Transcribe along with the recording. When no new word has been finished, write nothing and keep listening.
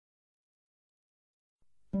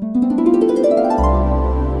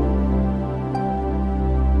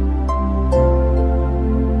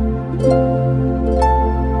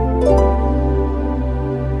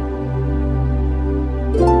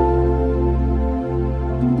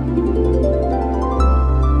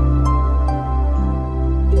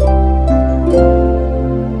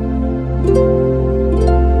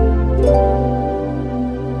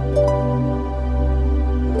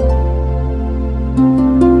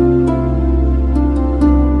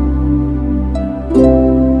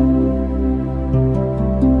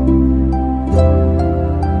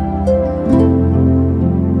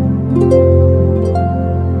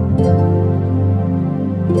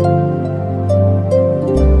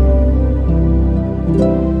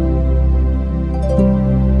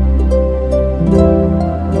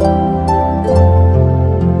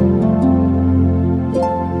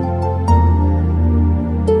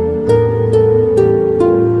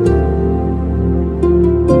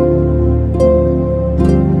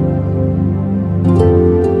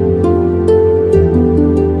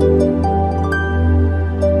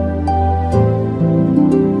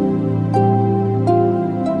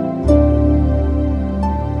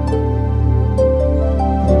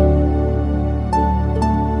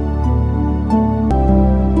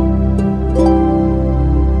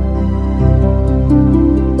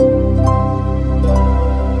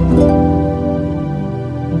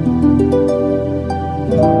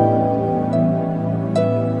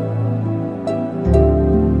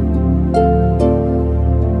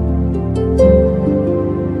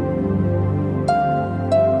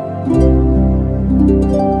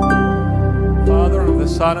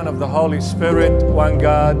Son, and of the Holy Spirit, one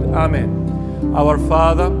God. Amen. Our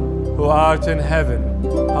Father, who art in heaven,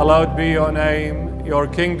 hallowed be your name. Your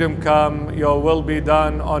kingdom come, your will be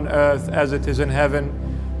done on earth as it is in heaven.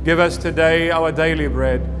 Give us today our daily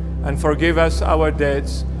bread, and forgive us our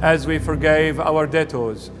debts as we forgave our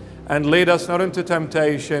debtors. And lead us not into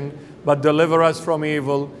temptation, but deliver us from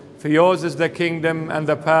evil. For yours is the kingdom and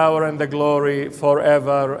the power and the glory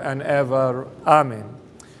forever and ever. Amen.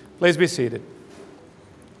 Please be seated.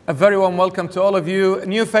 A very warm welcome to all of you.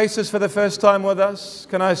 New faces for the first time with us.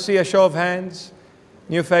 Can I see a show of hands?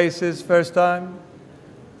 New faces, first time.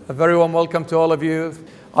 A very warm welcome to all of you.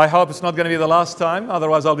 I hope it's not going to be the last time,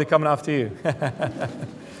 otherwise I'll be coming after you.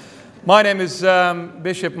 My name is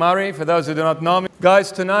Bishop Murray, for those who do not know me.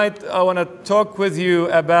 Guys, tonight I want to talk with you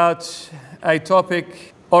about a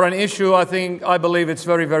topic or an issue I believe it's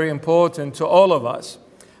very, very important to all of us.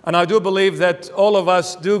 And I do believe that all of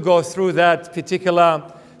us do go through that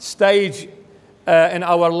particular stage in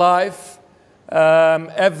our life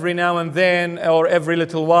every now and then or every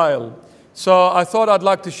little while. So I thought I'd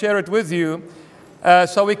like to share it with you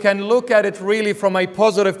so we can look at it really from a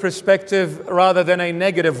positive perspective rather than a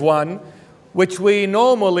negative one, which we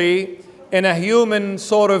normally, in a human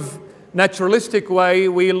sort of naturalistic way,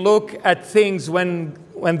 we look at things when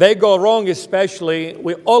they go wrong especially,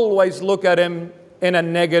 we always look at them in a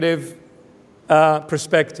negative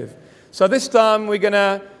perspective. So this time we're going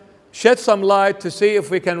to shed some light to see if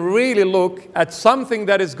we can really look at something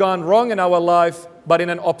that has gone wrong in our life, but in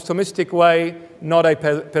an optimistic way, not a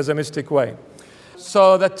pessimistic way.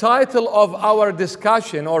 So the title of our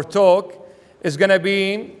discussion or talk is going to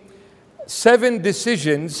be 7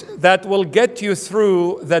 decisions that will get you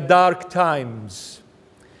through the dark times.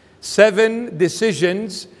 7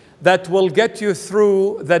 decisions that will get you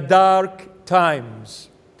through the dark times.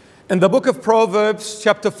 In the book of Proverbs,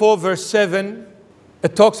 chapter 4, verse 7,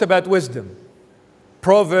 it talks about wisdom.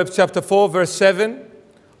 Proverbs chapter 4, verse 7,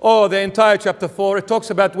 or the entire chapter 4, it talks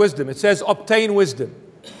about wisdom. It says, obtain wisdom,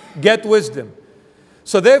 get wisdom.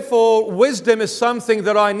 So therefore, wisdom is something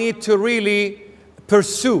that I need to really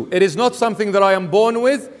pursue. It is not something that I am born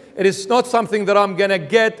with. It is not something that I'm going to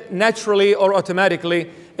get naturally or automatically.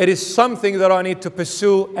 It is something that I need to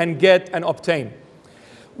pursue and get and obtain.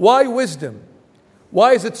 Why wisdom?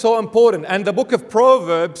 Why is it so important? And the book of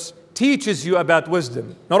Proverbs teaches you about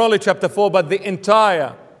wisdom. Not only chapter 4, but the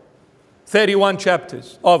entire 31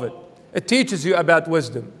 chapters of it. It teaches you about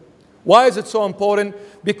wisdom. Why is it so important?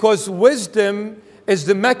 Because wisdom is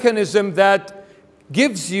the mechanism that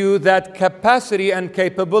gives you that capacity and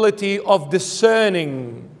capability of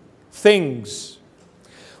discerning things.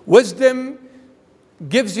 Wisdom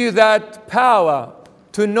gives you that power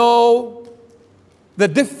to know the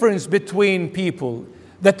difference between people,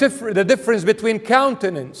 the difference between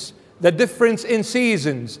countenance, the difference in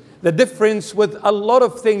seasons, the difference with a lot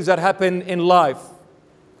of things that happen in life.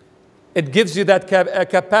 It gives you that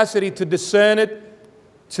capacity to discern it,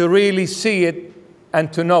 to really see it,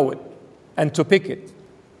 and to know it, and to pick it.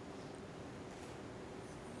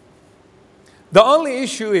 The only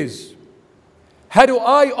issue is, how do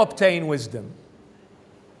I obtain wisdom?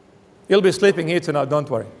 You'll be sleeping here tonight, don't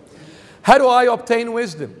worry. How do I obtain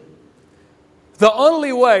wisdom? The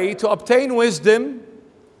only way to obtain wisdom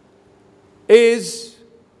is,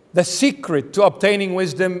 the secret to obtaining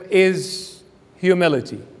wisdom is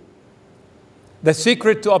humility. The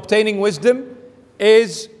secret to obtaining wisdom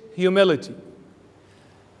is humility.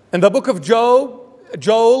 In the book of Joel,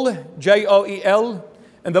 Joel,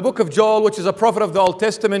 in the book of Joel, which is a prophet of the Old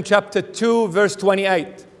Testament, chapter 2, verse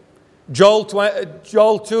 28. Joel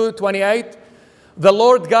 2, 28. The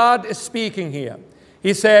Lord God is speaking here.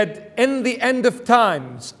 He said, in the end of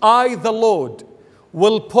times, I, the Lord,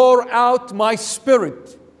 will pour out my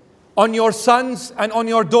spirit on your sons and on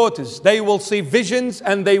your daughters. They will see visions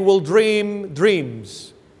and they will dream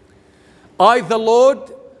dreams. I, the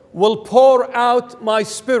Lord, will pour out my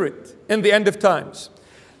spirit in the end of times.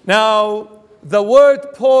 Now, the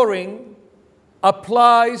word pouring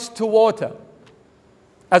applies to water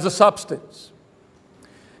as a substance.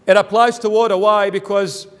 It applies to water. Why?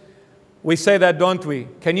 Because we say that, don't we?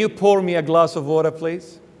 Can you pour me a glass of water,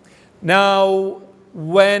 please? Now,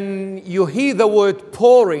 when you hear the word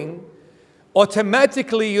pouring,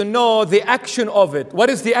 automatically you know the action of it. What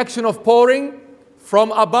is the action of pouring?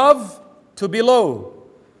 From above to below.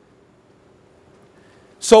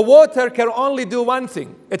 So water can only do one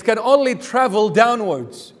thing. It can only travel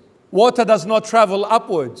downwards. Water does not travel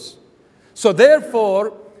upwards. So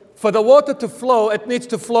therefore, for the water to flow, it needs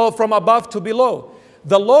to flow from above to below.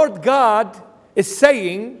 The Lord God is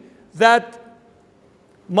saying that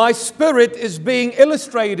my spirit is being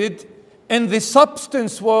illustrated in the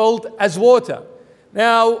substance world as water.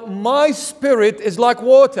 Now, my spirit is like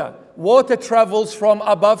water. Water travels from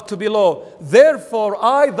above to below. Therefore,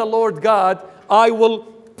 I, the Lord God, I will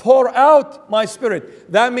pour out my spirit.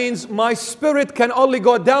 That means my spirit can only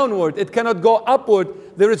go downward. It cannot go upward.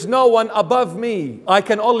 There is no one above me. I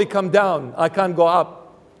can only come down. I can't go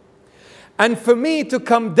up. And for me to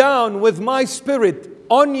come down with my spirit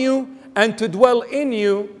on you and to dwell in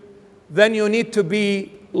you, then you need to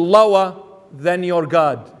be lower than your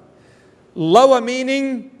God. Lower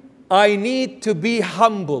meaning I need to be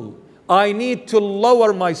humble. I need to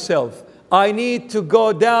lower myself. I need to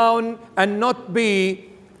go down and not be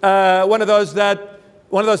one of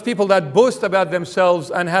those people that boast about themselves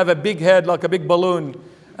and have a big head like a big balloon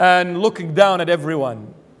and looking down at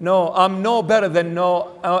everyone. No, I'm no better than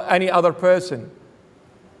any other person.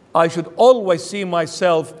 I should always see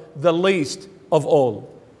myself the least of all.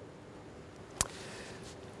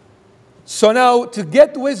 So now, to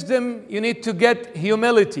get wisdom, you need to get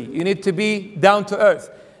humility. You need to be down to earth.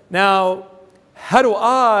 Now, how do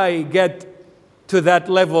I get to that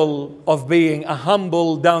level of being a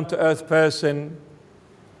humble, down to earth person?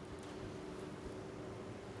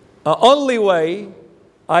 The only way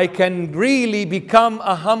I can really become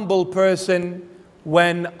a humble person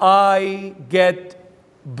when I get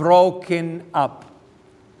broken up.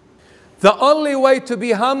 The only way to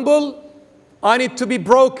be humble, I need to be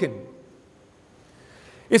broken.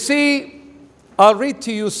 You see, I'll read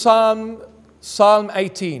to you Psalm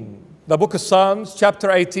 18, the book of Psalms, chapter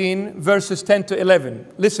 18, verses 10 to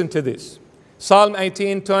 11. Listen to this. Psalm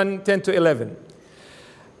 18, 10 to 11.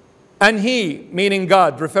 And he, meaning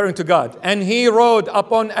God, referring to God, and he rode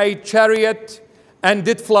upon a chariot and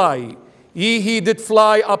did fly. He did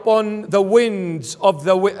fly upon the wings of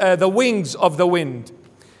the wings of the wind.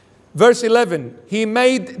 Verse 11, he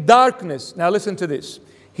made darkness. Now listen to this.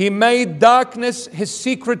 He made darkness his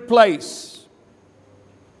secret place.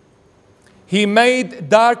 He made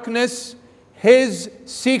darkness his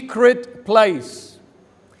secret place.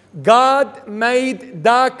 God made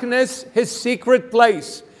darkness his secret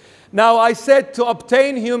place. Now I said to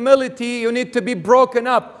obtain humility, you need to be broken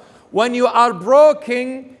up. When you are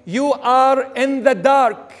broken, you are in the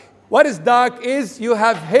dark. What is dark is you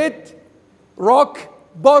have hit rock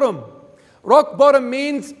bottom. Rock bottom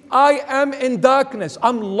means I am in darkness.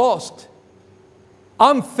 I'm lost.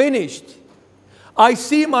 I'm finished. I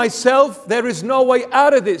see myself. There is no way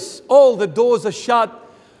out of this. All the doors are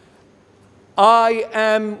shut. I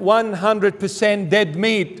am 100% dead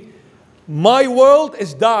meat. My world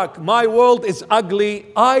is dark. My world is ugly.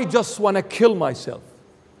 I just want to kill myself.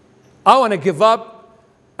 I want to give up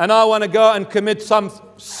and I want to go and commit some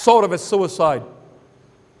sort of a suicide.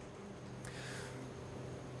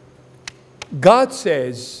 God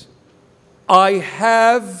says, I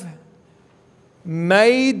have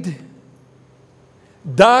made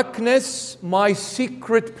darkness my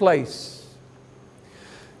secret place.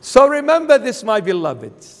 So remember this, my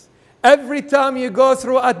beloveds. Every time you go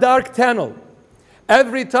through a dark tunnel,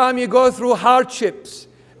 every time you go through hardships,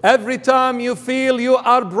 every time you feel you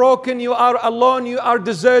are broken, you are alone, you are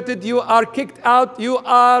deserted, you are kicked out, you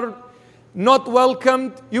are not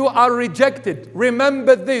welcomed, you are rejected.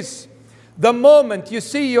 Remember this. The moment you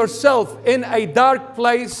see yourself in a dark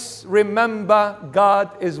place, remember God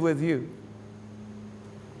is with you.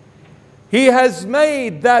 He has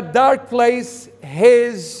made that dark place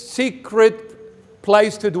His secret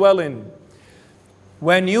place to dwell in.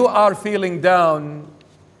 When you are feeling down,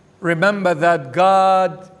 remember that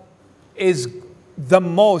God is the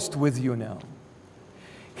most with you now.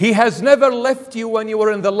 He has never left you when you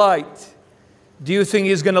were in the light. Do you think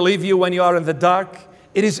He's going to leave you when you are in the dark?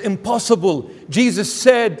 It is impossible. Jesus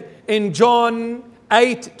said in John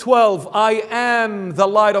 8:12, I am the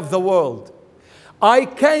light of the world. I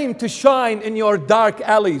came to shine in your dark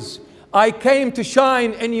alleys. I came to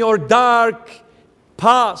shine in your dark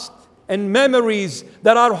past and memories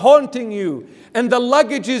that are haunting you, and the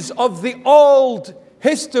luggages of the old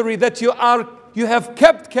history that you have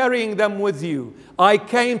kept carrying them with you. I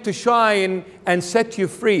came to shine and set you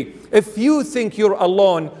free. If you think you're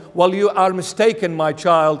alone, well, you are mistaken, my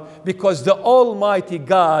child, because the Almighty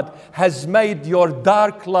God has made your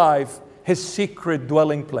dark life His secret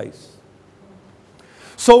dwelling place.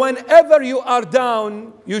 So whenever you are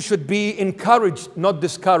down, you should be encouraged, not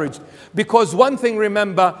discouraged. Because one thing,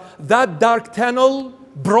 remember, that dark tunnel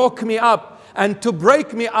broke me up. And to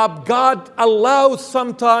break me up, God allows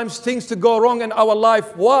sometimes things to go wrong in our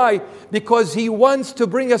life. Why? Because He wants to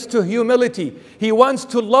bring us to humility. He wants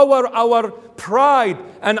to lower our pride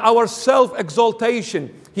and our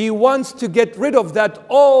self-exaltation. He wants to get rid of that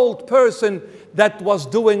old person that was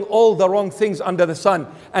doing all the wrong things under the sun.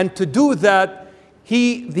 And to do that,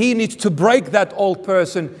 he needs to break that old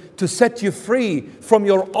person to set you free from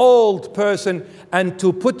your old person and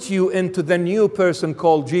to put you into the new person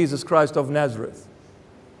called Jesus Christ of Nazareth.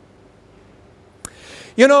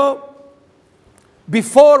 You know,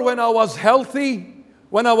 before, when I was healthy,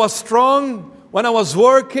 when I was strong, when I was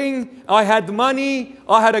working, I had money,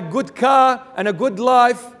 I had a good car and a good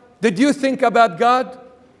life, did you think about God?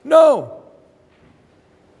 No.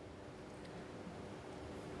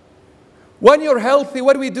 When you're healthy,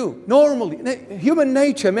 what do we do? Normally, human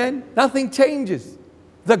nature, man, nothing changes.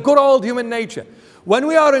 The good old human nature. When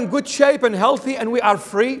we are in good shape and healthy and we are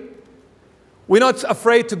free, we're not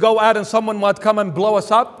afraid to go out and someone might come and blow us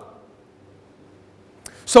up.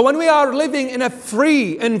 So when we are living in a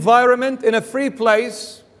free environment, in a free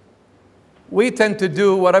place, we tend to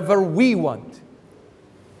do whatever we want.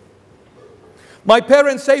 My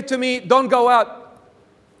parents say to me, don't go out.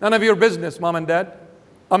 None of your business, mom and dad.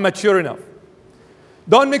 I'm mature enough.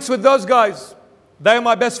 Don't mix with those guys. They're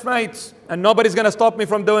my best mates, and nobody's going to stop me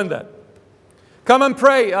from doing that. Come and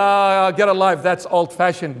pray. Get a life. That's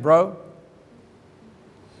old-fashioned, bro.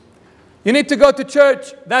 You need to go to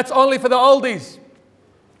church. That's only for the oldies.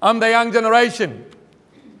 I'm the young generation.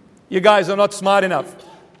 You guys are not smart enough.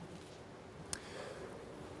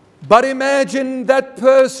 But imagine that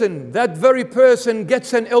person, that very person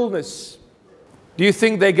gets an illness. Do you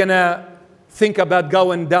think they're going to think about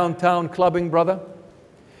going downtown clubbing, brother?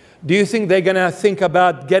 Do you think they're going to think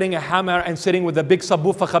about getting a hammer and sitting with a big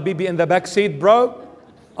sabufa habibi in the back seat, bro?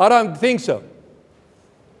 I don't think so.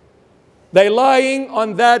 They're lying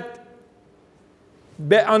on that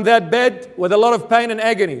bed with a lot of pain and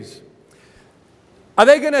agonies. Are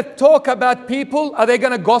they going to talk about people? Are they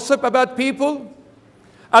going to gossip about people?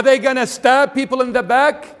 Are they going to stab people in the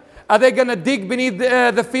back? Are they going to dig beneath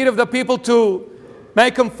the feet of the people to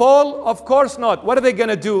make them fall? Of course not. What are they going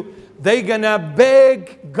to do? They're going to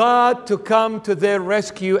beg God to come to their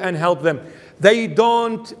rescue and help them. They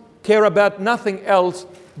don't care about nothing else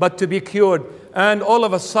but to be cured. And all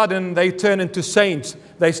of a sudden, they turn into saints.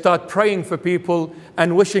 They start praying for people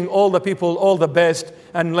and wishing all the people all the best.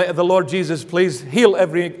 And the Lord Jesus, please heal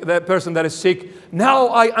that person that is sick. Now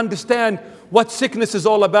I understand what sickness is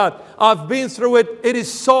all about. I've been through it. It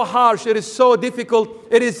is so harsh. It is so difficult.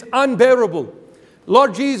 It is unbearable.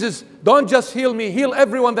 Lord Jesus, don't just heal me. Heal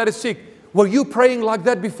everyone that is sick. Were you praying like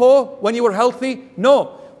that before when you were healthy?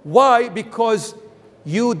 No. Why? Because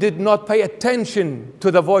you did not pay attention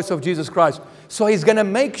to the voice of Jesus Christ. So He's going to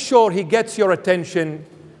make sure He gets your attention.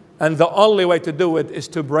 And the only way to do it is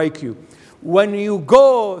to break you. When you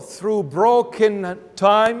go through broken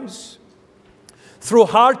times, through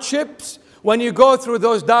hardships, when you go through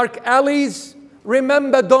those dark alleys,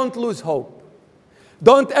 remember, don't lose hope.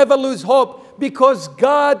 Don't ever lose hope, because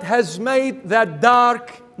God has made that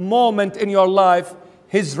dark moment in your life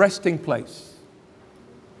His resting place.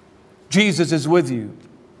 Jesus is with you.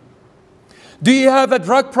 Do you have a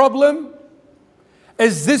drug problem?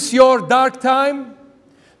 Is this your dark time?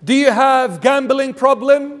 Do you have gambling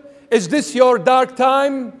problem? Is this your dark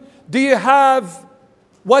time? Do you have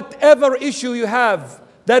whatever issue you have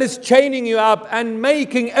that is chaining you up and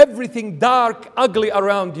making everything dark, ugly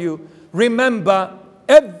around you? Remember,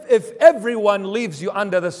 if everyone leaves you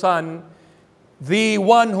under the sun, the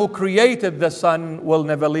one who created the sun will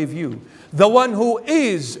never leave you. The one who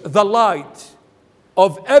is the light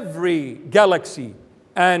of every galaxy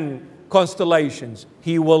and constellations,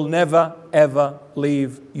 He will never ever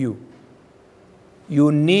leave you.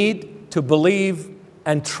 You need to believe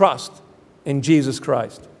and trust in Jesus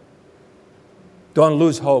Christ. Don't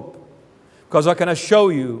lose hope, because I can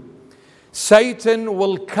assure you, Satan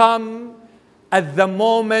will come at the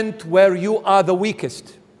moment where you are the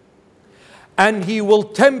weakest. And he will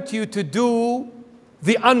tempt you to do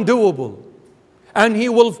the undoable. And he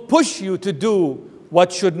will push you to do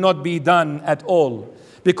what should not be done at all.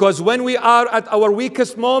 Because when we are at our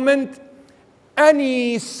weakest moment,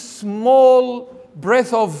 any small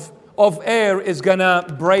breath of air is going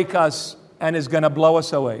to break us and is going to blow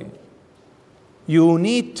us away. You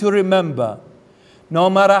need to remember, no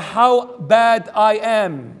matter how bad I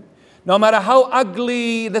am, no matter how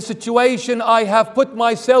ugly the situation I have put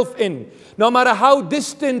myself in, no matter how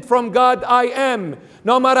distant from God I am,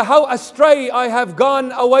 no matter how astray I have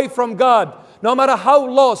gone away from God, no matter how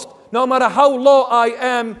lost, no matter how low I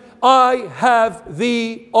am, I have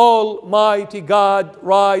the Almighty God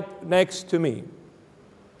right next to me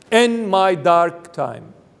in my dark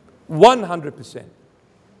time. 100%.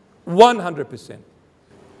 100%.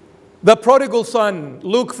 The prodigal son,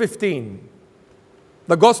 Luke 15.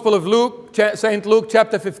 The Gospel of Luke, St. Luke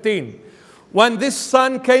chapter 15. When this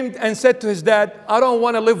son came and said to his dad, I don't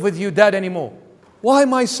want to live with you, dad, anymore. Why,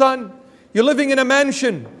 my son? You're living in a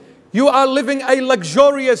mansion. You are living a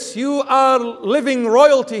luxurious, you are living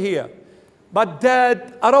royalty here. But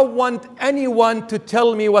dad, I don't want anyone to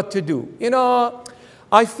tell me what to do. You know,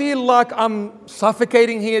 I feel like I'm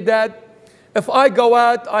suffocating here, dad. If I go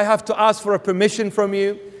out, I have to ask for a permission from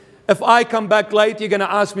you. If I come back late, you're going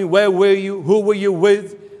to ask me, where were you? Who were you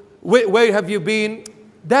with? Where have you been?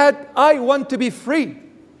 Dad, I want to be free.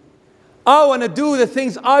 I want to do the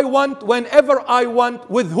things I want, whenever I want,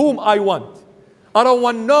 with whom I want. I don't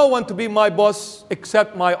want no one to be my boss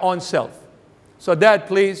except my own self. So dad,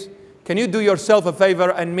 please, can you do yourself a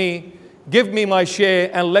favor and me? Give me my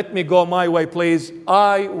share and let me go my way, please.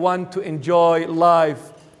 I want to enjoy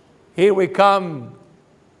life. Here we come.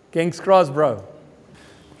 King's Cross, bro.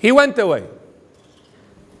 He went away.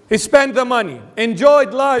 He spent the money,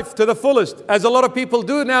 enjoyed life to the fullest, as a lot of people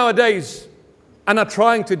do nowadays and are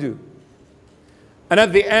trying to do. And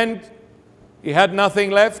at the end, he had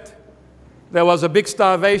nothing left. There was a big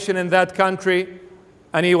starvation in that country,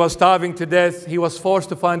 and he was starving to death. He was forced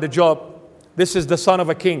to find a job. This is the son of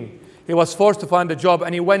a king. He was forced to find a job,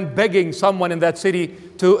 and he went begging someone in that city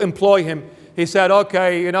to employ him. He said,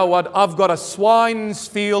 okay, you know what? I've got a swine's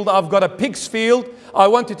field. I've got a pig's field. I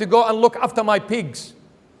want you to go and look after my pigs.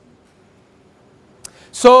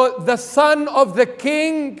 So the son of the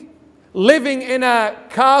king, living in a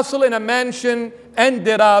castle, in a mansion,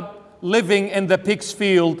 ended up living in the pig's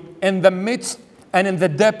field, in the midst and in the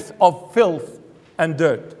depth of filth and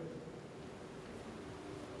dirt.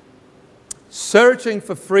 Searching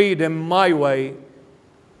for freedom my way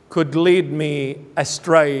could lead me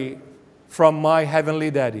astray from my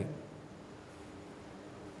heavenly daddy.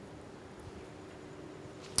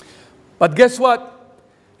 But guess what?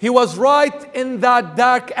 He was right in that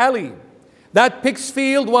dark alley. That pig's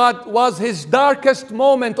field was his darkest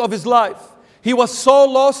moment of his life. He was so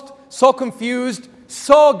lost, so confused,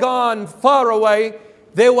 so gone, far away.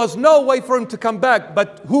 There was no way for him to come back.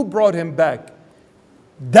 But who brought him back?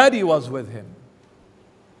 Daddy was with him.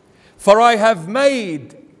 For I have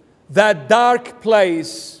made that dark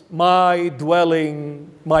place my dwelling,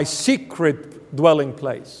 my secret dwelling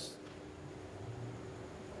place.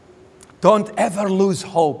 Don't ever lose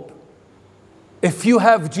hope. If you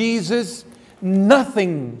have Jesus,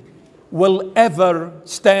 nothing will ever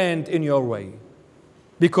stand in your way.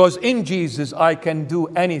 Because in Jesus, I can do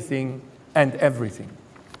anything and everything.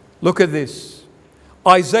 Look at this.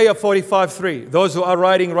 Isaiah 45:3. Those who are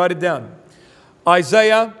writing, write it down.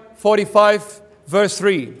 Isaiah 45, verse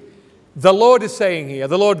 3. The Lord is saying here,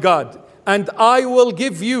 the Lord God, and I will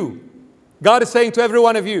give you, God is saying to every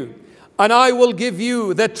one of you, and I will give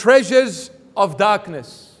you the treasures of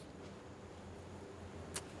darkness.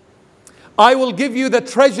 I will give you the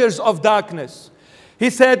treasures of darkness. He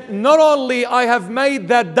said, not only I have made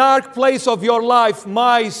that dark place of your life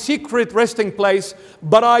my secret resting place,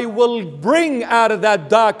 but I will bring out of that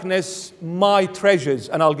darkness my treasures,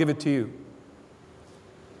 and I'll give it to you.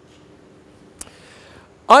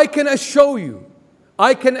 I can assure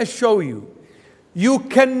you, you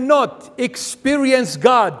cannot experience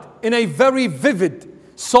God in a very vivid,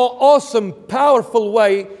 so awesome, powerful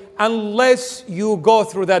way unless you go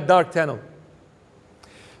through that dark tunnel.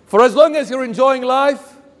 For as long as you're enjoying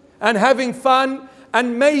life and having fun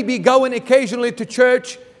and maybe going occasionally to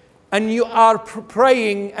church and you are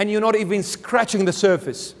praying and you're not even scratching the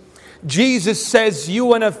surface, Jesus says, you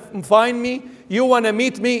want to find me, you want to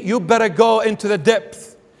meet me, you better go into the depth.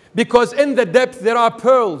 Because in the depth there are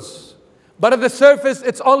pearls. But at the surface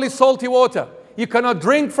it's only salty water. You cannot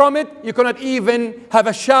drink from it. You cannot even have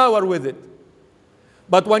a shower with it.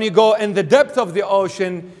 But when you go in the depth of the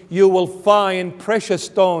ocean, you will find precious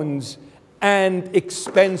stones and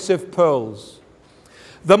expensive pearls.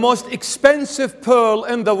 The most expensive pearl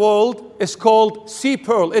in the world is called sea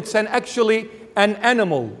pearl. It's actually an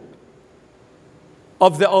animal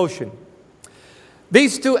of the ocean.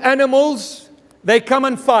 These two animals, they come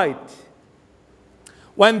and fight.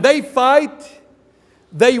 When they fight,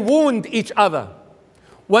 they wound each other.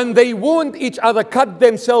 When they wound each other, cut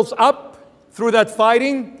themselves up through that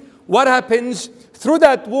fighting, what happens? Through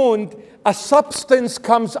that wound, a substance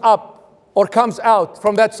comes up or comes out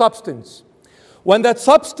from that substance. When that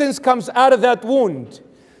substance comes out of that wound,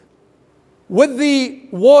 with the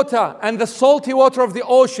water and the salty water of the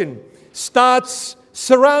ocean starts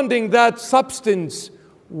surrounding that substance,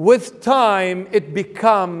 with time it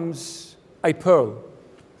becomes a pearl.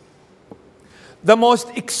 The most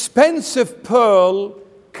expensive pearl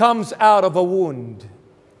comes out of a wound.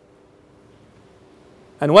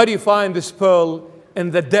 And where do you find this pearl?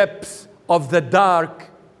 In the depths of the dark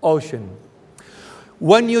ocean.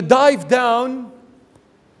 When you dive down,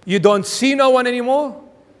 you don't see no one anymore.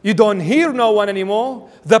 You don't hear no one anymore.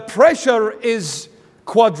 The pressure is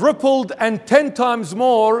quadrupled and 10 times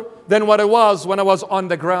more than what it was when I was on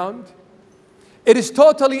the ground. It is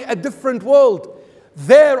totally a different world.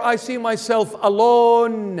 There I see myself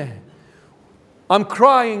alone. I'm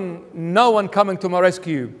crying, no one coming to my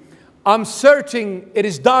rescue. I'm searching, it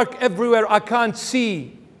is dark everywhere, I can't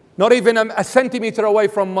see, not even a centimeter away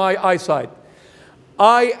from my eyesight.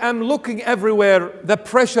 I am looking everywhere, the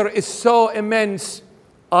pressure is so immense,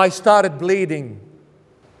 I started bleeding.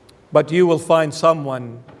 But you will find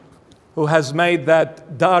someone who has made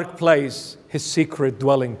that dark place his secret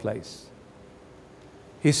dwelling place.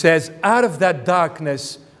 He says, out of that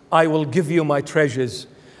darkness, I will give you my treasures.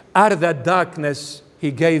 Out of that darkness, He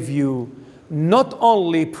gave you not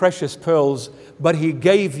only precious pearls, but He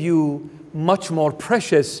gave you much more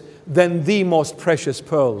precious than the most precious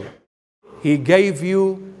pearl. He gave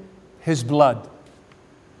you His blood.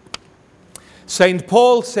 St.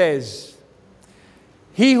 Paul says,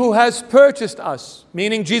 He who has purchased us,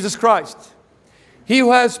 meaning Jesus Christ, He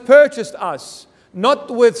who has purchased us,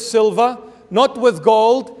 not with silver, not with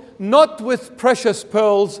gold, not with precious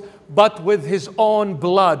pearls, but with His own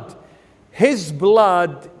blood. His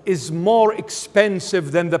blood is more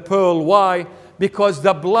expensive than the pearl. Why? Because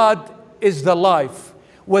the blood is the life.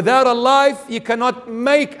 Without a life, you cannot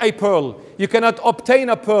make a pearl. You cannot obtain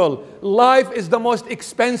a pearl. Life is the most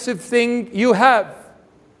expensive thing you have.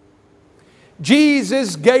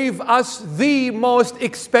 Jesus gave us the most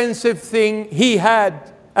expensive thing He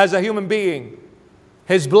had as a human being.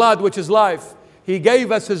 His blood, which is life. He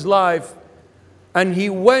gave us His life, and He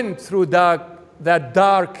went through that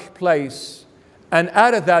dark place. And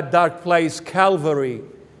out of that dark place, Calvary,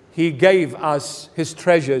 He gave us His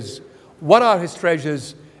treasures. What are His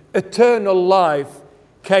treasures? Eternal life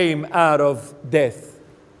came out of death.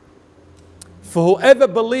 For whoever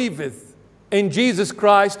believeth in Jesus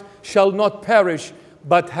Christ shall not perish,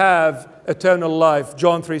 but have eternal life.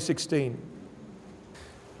 John 3:16.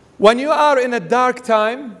 When you are in a dark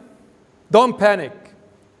time, don't panic.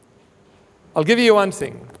 I'll give you one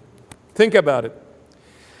thing. Think about it.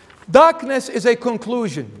 Darkness is a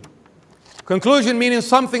conclusion. Conclusion meaning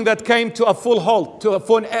something that came to a full halt, to a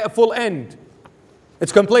full end.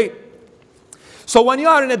 It's complete. So when you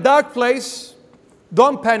are in a dark place,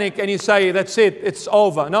 don't panic and you say, that's it, it's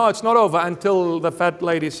over. No, it's not over until the fat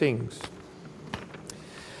lady sings.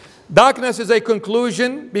 Darkness is a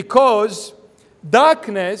conclusion because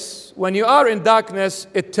darkness, when you are in darkness,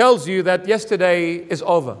 it tells you that yesterday is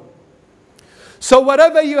over. So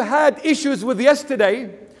whatever you had issues with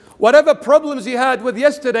yesterday, whatever problems you had with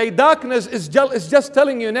yesterday, darkness is just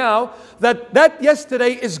telling you now that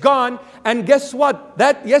yesterday is gone. And guess what?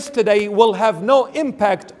 That yesterday will have no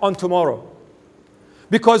impact on tomorrow.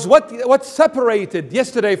 Because what separated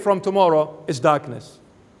yesterday from tomorrow is darkness.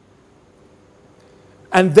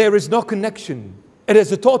 And there is no connection. It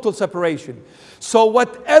is a total separation. So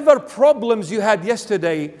whatever problems you had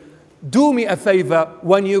yesterday, do me a favor.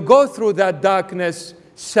 When you go through that darkness,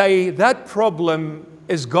 say, that problem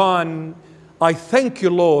is gone. I thank you,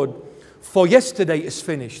 Lord, for yesterday is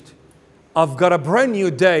finished. I've got a brand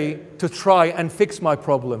new day to try and fix my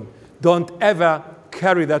problem. Don't ever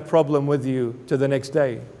carry that problem with you to the next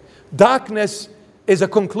day. Darkness is a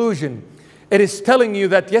conclusion. It is telling you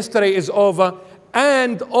that yesterday is over,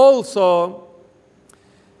 and also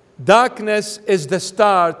darkness is the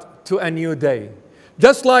start to a new day.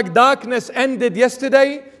 Just like darkness ended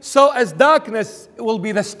yesterday, so as darkness will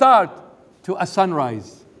be the start to a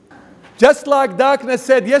sunrise. Just like darkness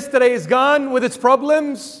said yesterday is gone with its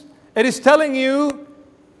problems, it is telling you,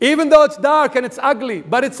 even though it's dark and it's ugly,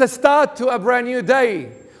 but it's a start to a brand new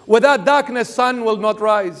day. Without darkness, sun will not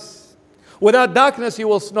rise. Without darkness, you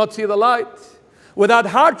will not see the light. Without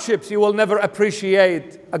hardships, you will never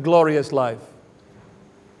appreciate a glorious life.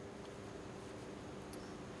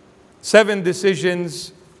 7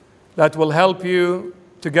 decisions that will help you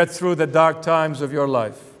to get through the dark times of your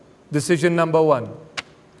life. Decision number 1.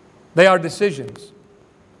 They are decisions.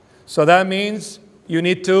 So that means you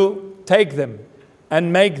need to take them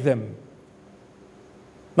and make them.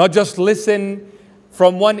 Not just listen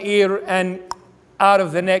from one ear and out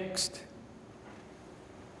of the next.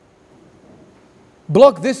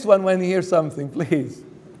 Block this one when you hear something, please.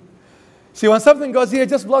 See, when something goes here,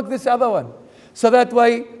 just block this other one. So that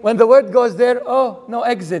way, when the word goes there, oh, no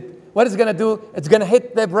exit. What it's going to do, it's going to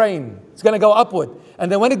hit the brain. It's going to go upward. And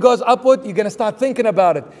then when it goes upward, you're going to start thinking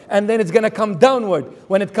about it. And then it's going to come downward.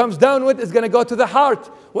 When it comes downward, it's going to go to the heart.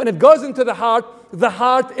 When it goes into the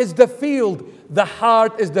heart is the field. The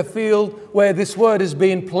heart is the field where this word is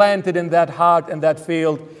being planted in that heart and that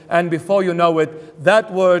field. And before you know it,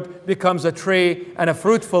 that word becomes a tree and a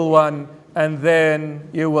fruitful one. And then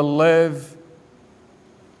you will live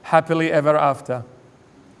happily ever after,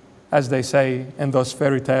 as they say in those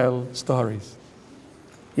fairy tale stories.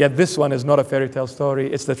 Yet this one is not a fairy tale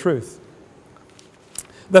story, it's the truth.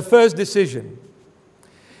 The first decision,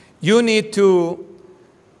 you need to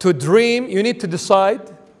dream, you need to decide,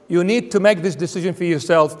 you need to make this decision for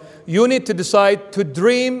yourself. You need to decide to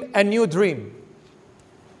dream a new dream.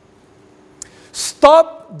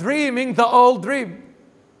 Stop dreaming the old dream.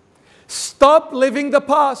 Stop living the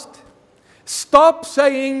past. Stop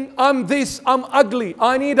saying, I'm this, I'm ugly,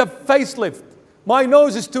 I need a facelift. My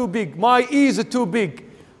nose is too big, my ears are too big.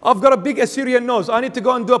 I've got a big Assyrian nose, I need to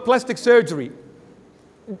go and do a plastic surgery.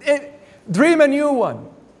 Dream a new one.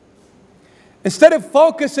 Instead of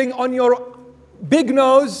focusing on your big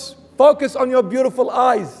nose, focus on your beautiful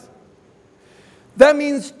eyes. That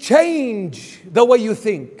means change the way you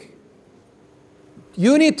think.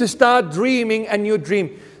 You need to start dreaming a new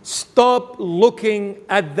dream. Stop looking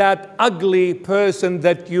at that ugly person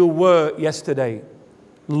that you were yesterday.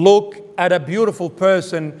 Look at a beautiful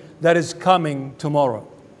person that is coming tomorrow.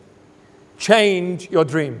 Change your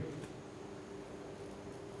dream.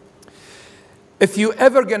 If you're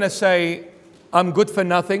ever going to say, I'm good for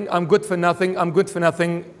nothing, I'm good for nothing, I'm good for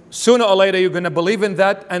nothing, sooner or later you're going to believe in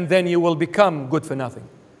that and then you will become good for nothing.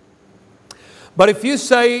 But if you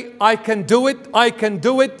say, I can do it, I can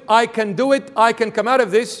do it, I can do it, I can come out of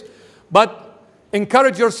this, but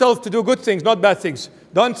encourage yourself to do good things, not bad things.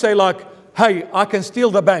 Don't say like, hey, I can steal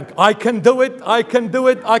the bank. I can do it, I can do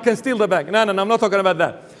it, I can steal the bank. No, I'm not talking about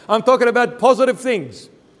that. I'm talking about positive things.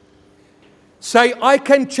 Say, I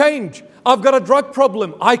can change. I've got a drug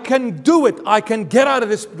problem. I can do it. I can get out of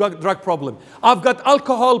this drug problem. I've got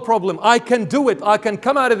alcohol problem. I can do it. I can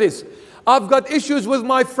come out of this. I've got issues with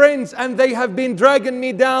my friends and they have been dragging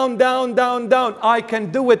me down, down, down, down. I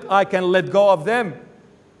can do it. I can let go of them.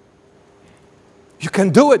 You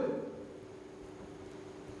can do it.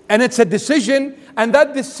 And it's a decision, and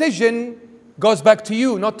that decision goes back to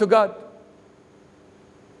you, not to God.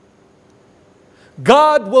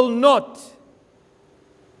 God will not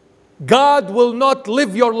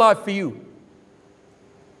live your life for you.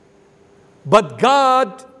 But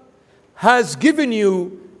God has given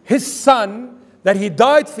you His Son, that He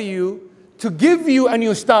died for you, to give you a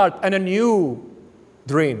new start and a new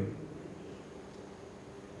dream.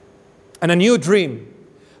 And a new dream.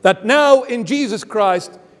 That now in Jesus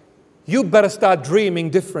Christ, you better start dreaming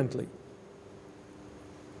differently.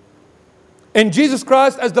 In Jesus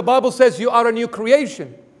Christ, as the Bible says, you are a new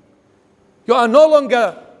creation. You are no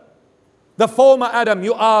longer the former Adam.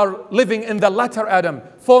 You are living in the latter Adam.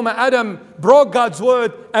 Former Adam broke God's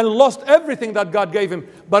word and lost everything that God gave him.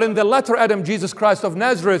 But in the latter Adam, Jesus Christ of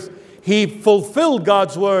Nazareth, He fulfilled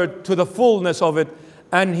God's word to the fullness of it,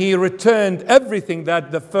 and He returned everything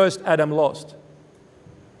that the first Adam lost.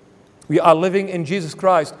 We are living in Jesus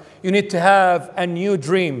Christ. You need to have a new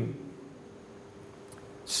dream.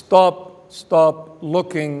 Stop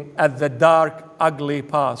looking at the dark, ugly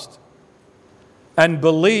past and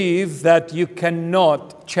believe that you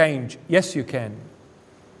cannot change. Yes, you can.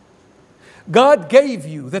 God gave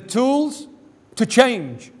you the tools to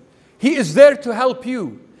change. He is there to help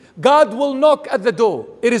you. God will knock at the door.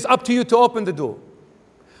 It is up to you to open the door.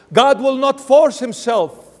 God will not force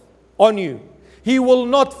Himself on you. He will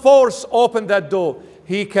not force open that door.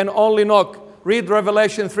 He can only knock. Read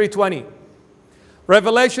Revelation 3:20.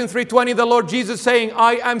 Revelation 3:20, the Lord Jesus saying,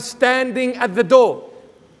 I am standing at the door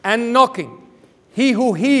and knocking. He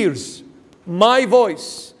who hears my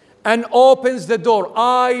voice and opens the door,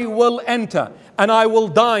 I will enter and I will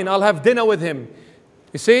dine. I'll have dinner with him.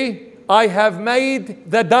 You see, I have made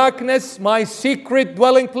the darkness my secret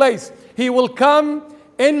dwelling place. He will come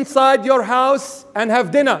inside your house and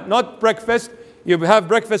have dinner, not breakfast. You have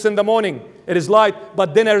breakfast in the morning. It is light,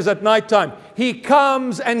 but dinner is at night time. He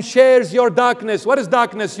comes and shares your darkness. What is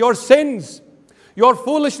darkness? Your sins, your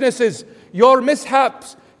foolishnesses, your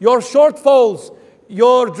mishaps, your shortfalls,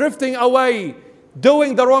 your drifting away,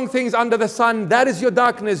 doing the wrong things under the sun. That is your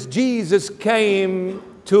darkness. Jesus came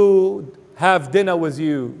to have dinner with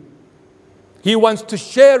you. He wants to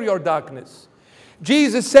share your darkness.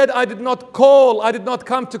 Jesus said, I did not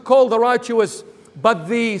come to call the righteous, but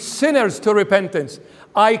the sinners to repentance.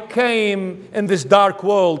 I came in this dark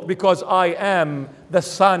world because I am the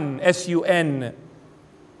sun, S-U-N.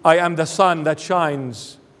 I am the sun that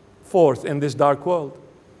shines forth in this dark world.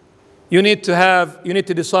 You need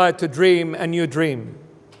to decide to dream a new dream.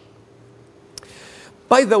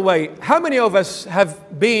 By the way, how many of us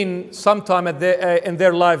have been sometime in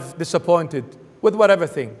their life disappointed with whatever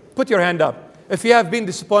thing? Put your hand up if you have been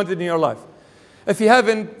disappointed in your life. If you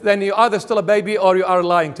haven't, then you're either still a baby or you are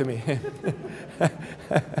lying to me.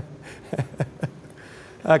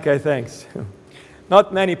 Okay, thanks.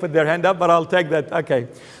 Not many put their hand up, but I'll take that. Okay.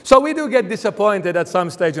 So we do get disappointed at some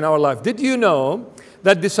stage in our life. Did you know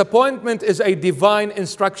that disappointment is a divine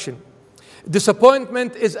instruction?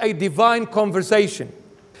 Disappointment is a divine conversation.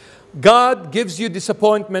 God gives you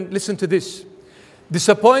disappointment. Listen to this.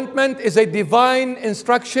 Disappointment is a divine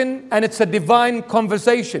instruction and it's a divine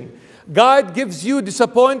conversation. God gives you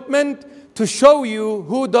disappointment to show you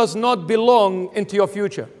who does not belong into your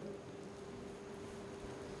future.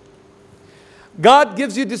 God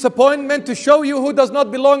gives you disappointment to show you who does not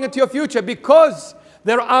belong into your future, because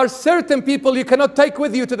there are certain people you cannot take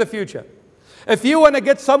with you to the future. If you want to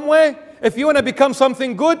get somewhere, if you want to become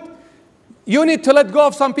something good, you need to let go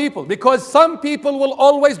of some people, because some people will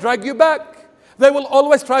always drag you back. They will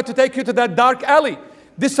always try to take you to that dark alley.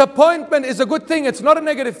 Disappointment is a good thing. It's not a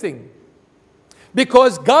negative thing.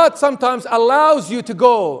 Because God sometimes allows you to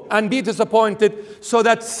go and be disappointed so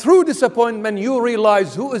that through disappointment you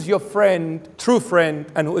realize who is your friend, true friend,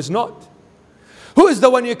 and who is not. Who is the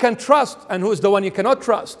one you can trust and who is the one you cannot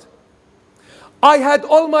trust. I had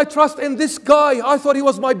all my trust in this guy. I thought he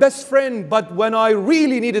was my best friend, but when I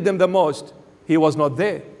really needed him the most, he was not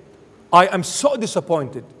there. I am so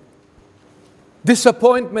disappointed.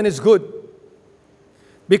 Disappointment is good.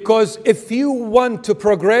 Because if you want to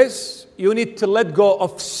progress, you need to let go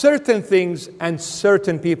of certain things and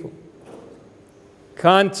certain people.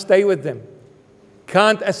 Can't stay with them.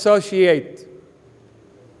 Can't associate.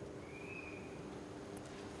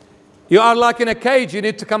 You are like in a cage. You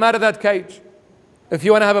need to come out of that cage if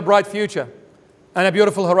you want to have a bright future and a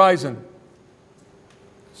beautiful horizon.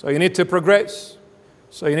 So you need to progress.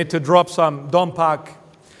 So you need to drop some. Don't park.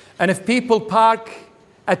 And if people park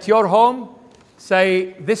at your home,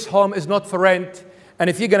 say, this home is not for rent, and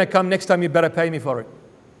if you're going to come next time, you better pay me for it.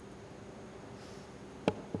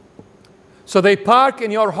 So they park in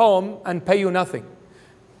your home and pay you nothing.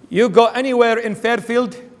 You go anywhere in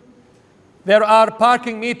Fairfield, there are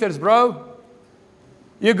parking meters, bro.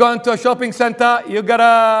 You go into a shopping center, you got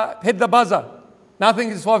to hit the buzzer. Nothing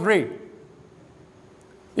is for free.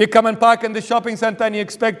 You come and park in the shopping center and you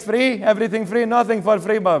expect free, everything free, nothing for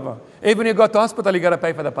free, Baba. Even you go to hospital, you got to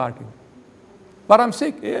pay for the parking. But I'm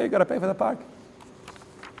sick. Yeah, you got to pay for the park.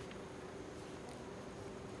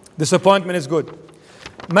 Disappointment is good.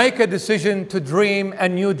 Make a decision to dream a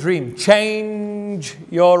new dream. Change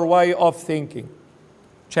your way of thinking.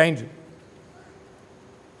 Change it.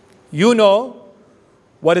 You know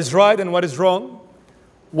what is right and what is wrong.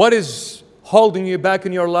 What is holding you back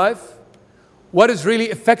in your life. What is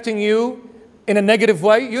really affecting you in a negative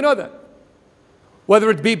way. You know that. Whether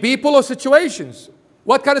it be people or situations.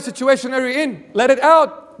 What kind of situation are you in? Let it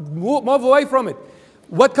out. Move away from it.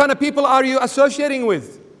 What kind of people are you associating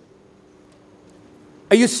with?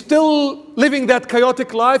 Are you still living that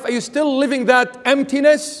chaotic life? Are you still living that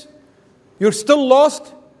emptiness? You're still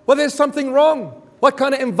lost? Well, there's something wrong. What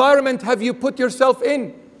kind of environment have you put yourself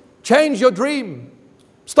in? Change your dream.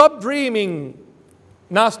 Stop dreaming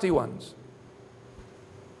nasty ones.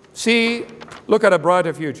 See, look at a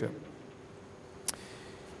brighter future.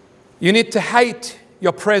 You need to hate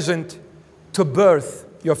your present to birth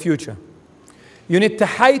your future. You need to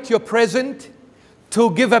hate your present to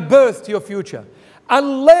give a birth to your future.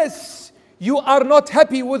 Unless you are not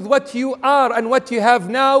happy with what you are and what you have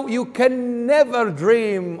now, you can never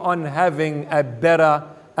dream on having a better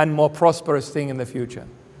and more prosperous thing in the future.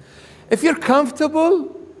 If you're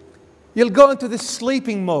comfortable, you'll go into this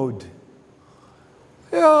sleeping mode.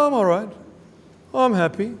 Yeah, I'm all right. I'm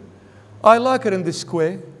happy. I like it in this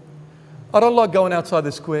square. I don't like going outside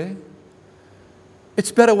the square.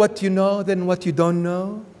 It's better what you know than what you don't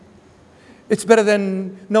know. It's better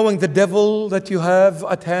than knowing the devil that you have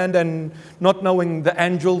at hand and not knowing the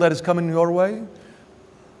angel that is coming your way.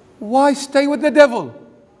 Why stay with the devil?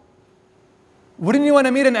 Wouldn't you want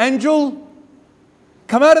to meet an angel?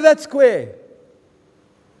 Come out of that square.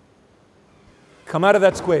 Come out of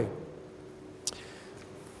that square.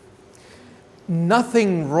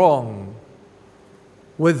 Nothing wrong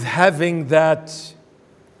with having that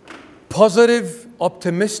positive,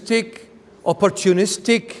 optimistic,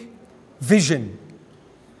 opportunistic vision.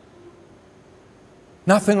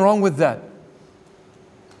 Nothing wrong with that.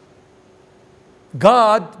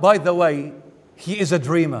 God, by the way, He is a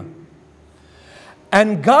dreamer.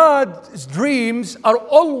 And God's dreams are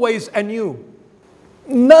always anew.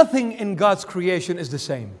 Nothing in God's creation is the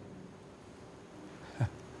same.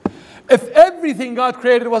 If everything God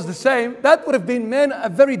created was the same, that would have been, man, a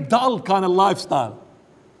very dull kind of lifestyle.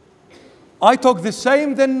 I talk the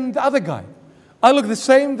same than the other guy. I look the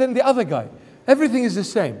same than the other guy. Everything is the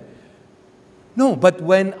same. No, but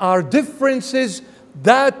when our differences,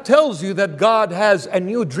 that tells you that God has a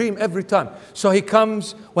new dream every time. So He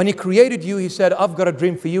comes, when He created you, He said, I've got a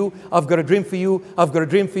dream for you, I've got a dream for you, I've got a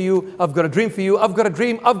dream for you, I've got a dream for you, I've got a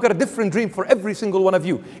dream, I've got a different dream for every single one of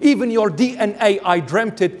you. Even your DNA, I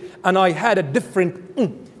dreamt it, and I had a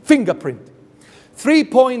different fingerprint.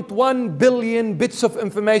 3.1 billion bits of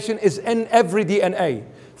information is in every DNA.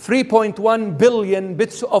 3.1 billion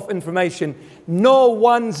bits of information. No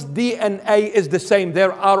one's DNA is the same.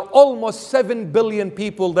 There are almost 7 billion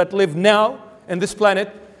people that live now in this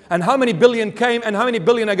planet. And how many billion came and how many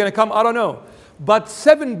billion are going to come, I don't know. But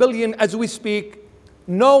 7 billion as we speak,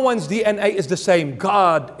 no one's DNA is the same.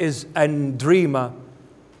 God is a dreamer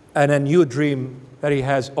and a new dream that He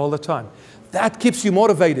has all the time. That keeps you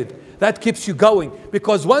motivated. That keeps you going.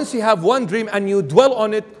 Because once you have one dream and you dwell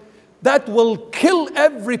on it, that will kill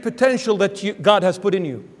every potential that God has put in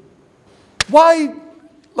you. Why?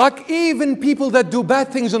 Like even people that do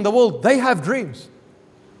bad things in the world, they have dreams.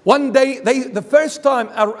 One day, the first time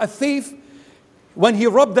a thief, when he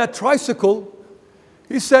robbed that tricycle,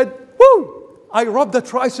 he said, woo, I robbed the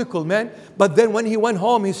tricycle, man. But then when he went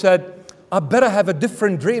home, he said, I better have a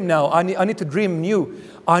different dream now. I need to dream new.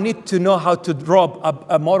 I need to know how to rob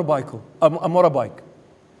a motorbike.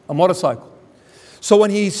 So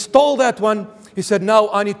when he stole that one, he said, now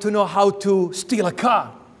I need to know how to steal a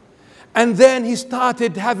car. And then he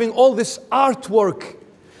started having all this artwork.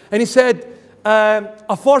 And he said,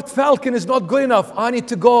 a Ford Falcon is not good enough. I need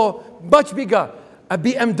to go much bigger. A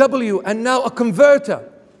BMW and now a converter.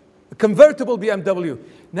 A convertible BMW.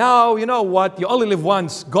 Now, you know what? You only live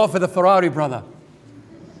once. Go for the Ferrari, brother.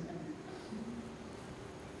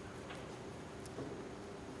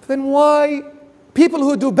 Then why? People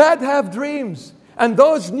who do bad have dreams. And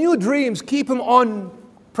those new dreams keep them on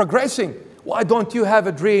progressing. Why don't you have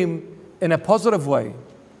a dream in a positive way?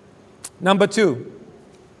 Number 2.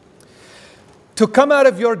 To come out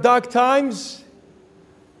of your dark times,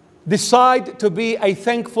 decide to be a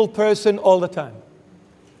thankful person all the time.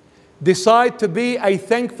 Decide to be a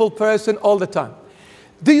thankful person all the time.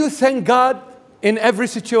 Do you thank God in every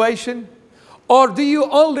situation? Or do you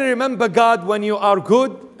only remember God when you are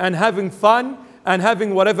good and having fun and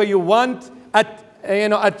having whatever you want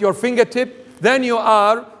at your fingertip? Then you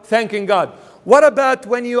are thanking God. What about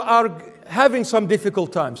when you are having some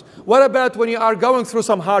difficult times? What about when you are going through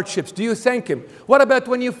some hardships? Do you thank Him? What about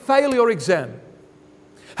when you fail your exam?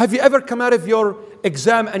 Have you ever come out of your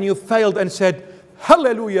exam and you failed and said,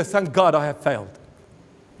 hallelujah, thank God I have failed?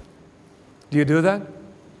 Do you do that?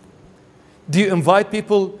 Do you invite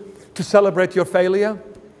people to celebrate your failure?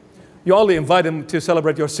 You only invite them to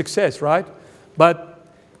celebrate your success, right? But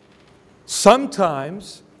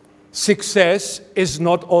sometimes success is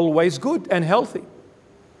not always good and healthy.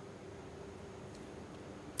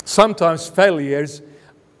 Sometimes failures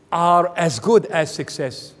are as good as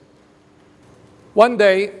success. One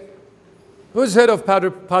day, who's heard of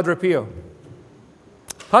Padre Pio?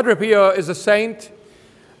 Padre Pio is a saint.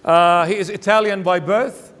 He is Italian by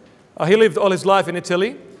birth. He lived all his life in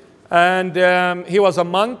Italy. And he was a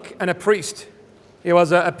monk and a priest. He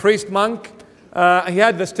was a priest monk. He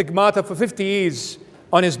had the stigmata for 50 years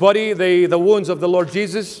on his body, the wounds of the Lord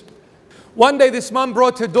Jesus. One day this mom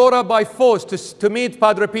brought her daughter by force to meet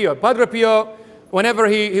Padre Pio. Padre Pio, whenever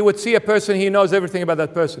he would see a person, he knows everything about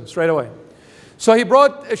that person straight away. So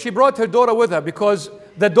she brought her daughter with her because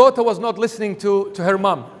the daughter was not listening to her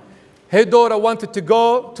mom. Her daughter wanted to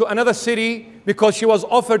go to another city because she was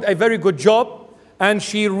offered a very good job and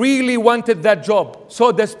she really wanted that job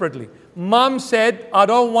so desperately. Mom said, I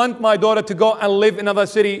don't want my daughter to go and live in another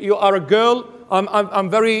city. You are a girl. I'm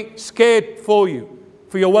very scared for you,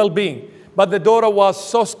 for your well-being. But the daughter was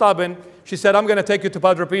so stubborn. She said, I'm going to take you to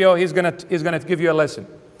Padre Pio. He's going to give you a lesson.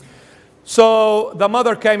 So the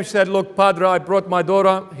mother came. She said, look, Padre, I brought my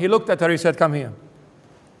daughter. He looked at her. He said, come here.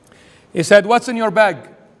 He said, what's in your bag?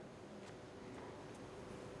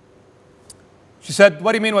 She said,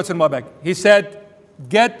 what do you mean what's in my bag? He said,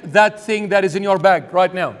 get that thing that is in your bag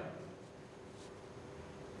right now.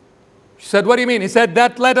 She said, what do you mean? He said,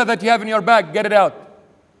 that letter that you have in your bag, get it out.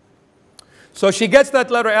 So she gets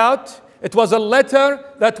that letter out. It was a letter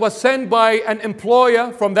that was sent by an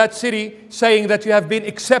employer from that city saying that you have been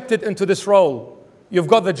accepted into this role. You've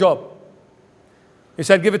got the job. He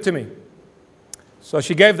said, give it to me. So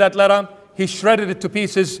she gave that letter. He shredded it to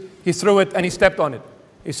pieces. He threw it and he stepped on it.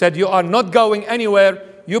 He said, you are not going anywhere.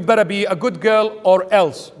 You better be a good girl or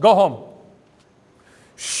else. Go home.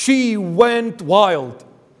 she went wild.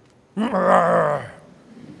 And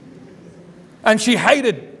she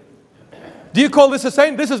hated. Do you call this a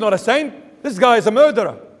saint? This is not a saint. This guy is a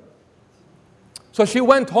murderer. So she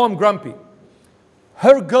went home grumpy.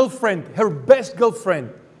 Her girlfriend, her best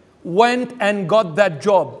girlfriend, went and got that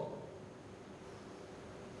job.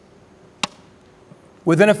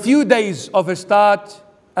 Within a few days of her start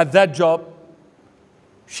at that job,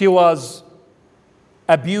 she was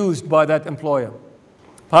abused by that employer.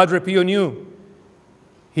 Padre Pio knew.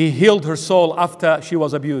 He healed her soul after she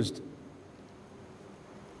was abused.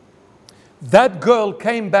 That girl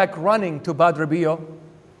came back running to Padre Pio.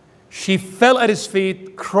 She fell at his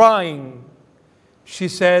feet, crying. She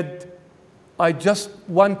said, I just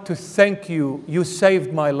want to thank you. You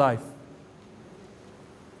saved my life.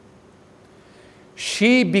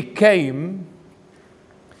 She became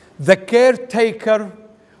the caretaker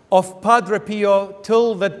of Padre Pio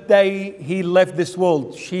till the day he left this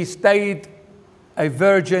world. She stayed a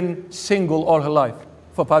virgin, single all her life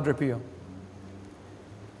for Padre Pio.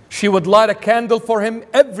 She would light a candle for him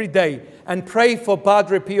every day and pray for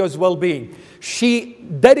Padre Pio's well-being. She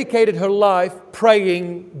dedicated her life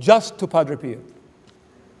praying just to Padre Pio.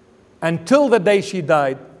 Until the day she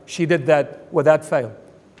died, she did that without fail.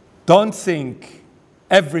 Don't think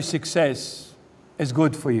every success is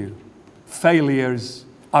good for you. Failures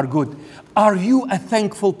are good. Are you a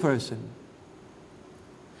thankful person?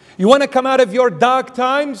 You want to come out of your dark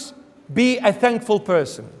times? Be a thankful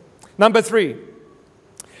person. Number 3,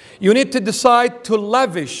 you need to decide to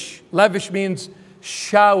lavish. Lavish means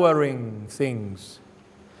showering things.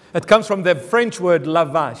 It comes from the French word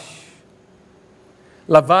lavash.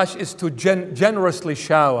 Lavash is to generously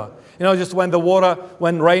shower. You know, just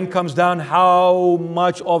when rain comes down, how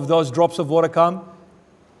much of those drops of water come?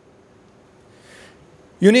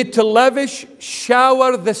 You need to lavish,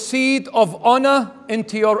 shower the seed of honor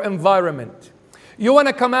into your environment. You want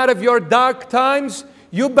to come out of your dark times?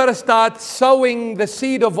 You better start sowing the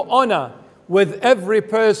seed of honor with every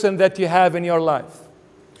person that you have in your life.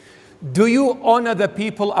 Do you honor the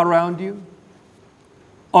people around you?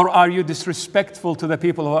 Or are you disrespectful to the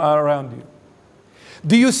people who are around you?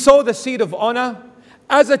 Do you sow the seed of honor?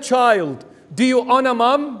 As a child, do you honor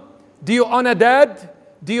mom? Do you honor dad?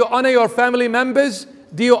 Do you honor your family members?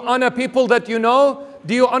 Do you honor people that you know?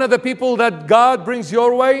 Do you honor the people that God brings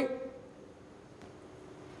your way?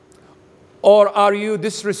 Or are you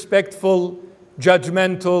disrespectful,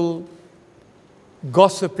 judgmental,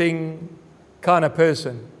 gossiping kind of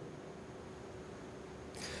person?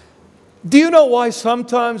 Do you know why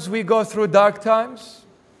sometimes we go through dark times?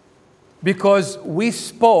 Because we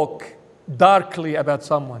spoke darkly about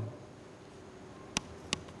someone.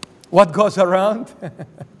 What goes around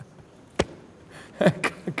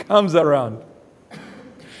comes around.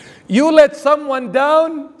 You let someone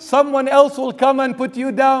down, someone else will come and put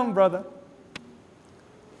you down, brother.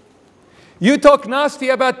 You talk nasty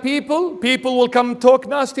about people, people will come talk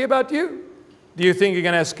nasty about you. Do you think you're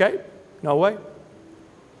going to escape? No way.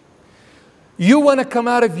 You want to come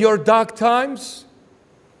out of your dark times?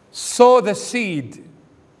 Sow the seed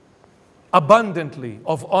abundantly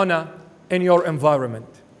of honor in your environment.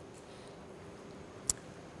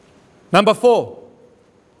 Number 4,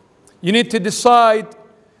 you need to decide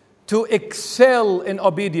to excel in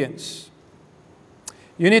obedience.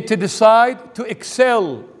 You need to decide to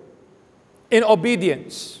excel in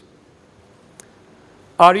obedience.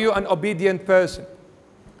 Are you an obedient person?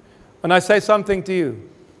 When I say something to you,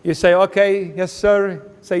 you say, okay, yes sir,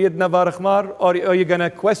 Sayyidina Barakhmar, or are you going to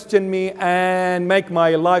question me and make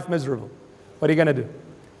my life miserable? What are you going to do?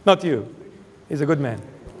 Not you. He's a good man.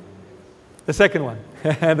 The second one.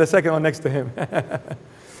 The second one next to him.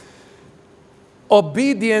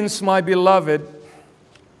 Obedience, my beloved,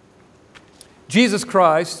 Jesus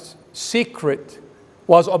Christ's secret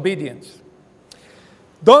was obedience.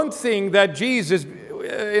 Don't think that Jesus,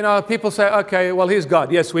 people say, okay, well, he's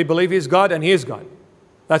God. Yes, we believe he's God and he is God.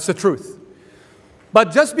 That's the truth.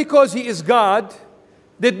 But just because he is God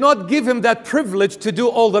did not give him that privilege to do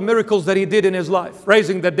all the miracles that he did in his life.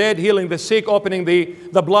 Raising the dead, healing the sick, opening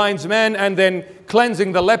the blind man, and then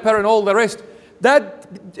cleansing the leper and all the rest.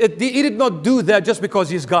 He did not do that just because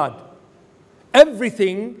he's God.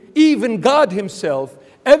 Everything, even God himself,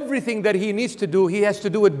 everything that he needs to do, he has to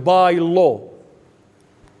do it by law.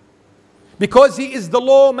 Because he is the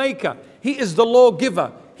lawmaker, he is the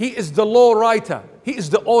lawgiver, he is the law writer, he is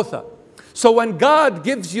the author. So when God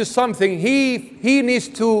gives you something, he needs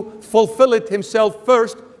to fulfill it himself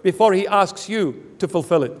first before he asks you to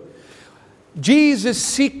fulfill it. Jesus'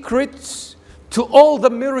 secrets to all the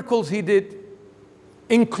miracles he did,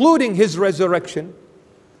 including his resurrection,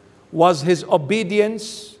 was his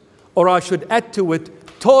obedience, or I should add to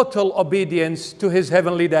it, total obedience to his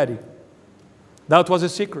heavenly daddy. That was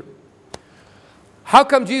his secret. How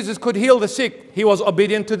come Jesus could heal the sick? He was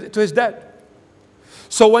obedient to his dad.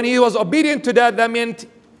 So when he was obedient to dad, that meant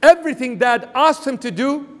everything dad asked him to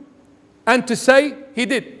do and to say, he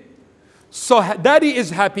did. So daddy is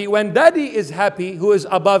happy. When daddy is happy, who is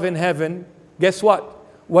above in heaven, guess what?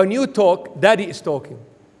 When you talk, daddy is talking.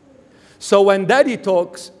 So when daddy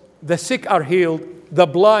talks, the sick are healed, the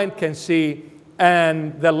blind can see,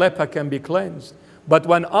 and the leper can be cleansed. But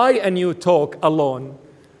when I and you talk alone,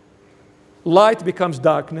 light becomes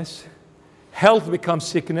darkness, health becomes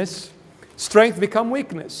sickness, strength becomes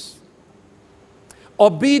weakness.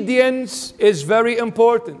 Obedience is very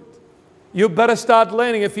important. You better start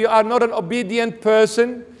learning. If you are not an obedient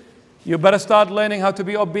person, you better start learning how to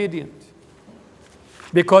be obedient.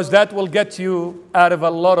 Because that will get you out of a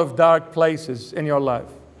lot of dark places in your life.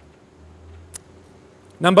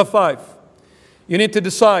 Number 5, you need to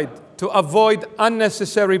decide to avoid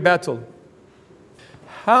unnecessary battle.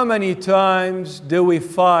 How many times do we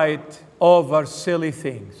fight over silly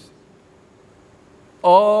things?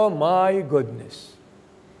 Oh my goodness.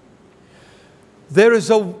 There is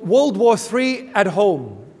a World War III at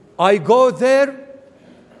home. I go there,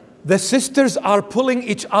 the sisters are pulling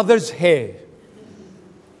each other's hair.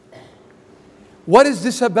 What is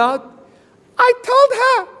this about? I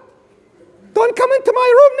told her, don't come into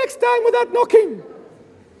my room next time without knocking.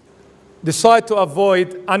 Decide to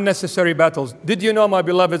avoid unnecessary battles. Did you know, my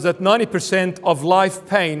beloveds, that 90% of life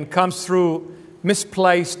pain comes through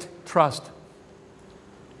misplaced trust?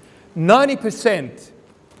 90%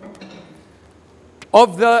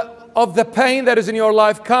 of the pain that is in your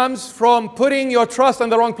life comes from putting your trust in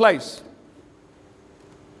the wrong place.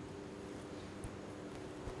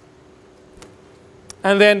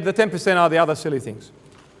 And then the 10% are the other silly things.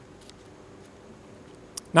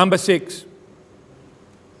 Number 6,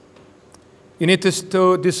 you need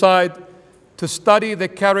to decide to study the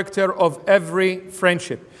character of every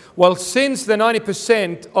friendship. Well, since the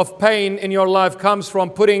 90% of pain in your life comes from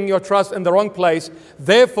putting your trust in the wrong place,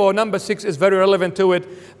 therefore, number 6 is very relevant to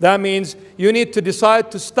it. That means you need to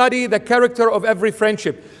decide to study the character of every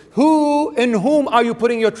friendship. In whom are you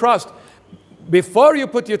putting your trust? Before you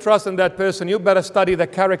put your trust in that person, you better study the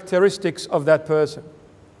characteristics of that person.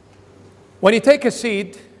 When you take a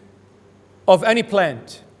seed of any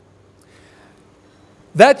plant,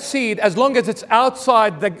 that seed, as long as it's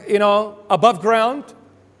outside above ground,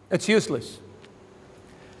 it's useless.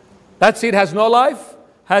 That seed has no life,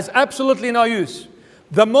 has absolutely no use.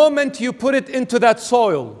 The moment you put it into that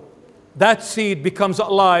soil, that seed becomes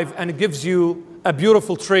alive and it gives you a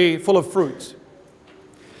beautiful tree full of fruit.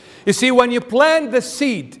 You see, when you plant the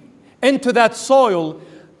seed into that soil,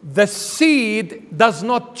 the seed does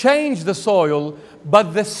not change the soil,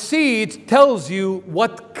 but the seed tells you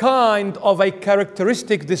what kind of a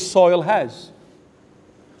characteristic this soil has.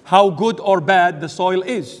 How good or bad the soil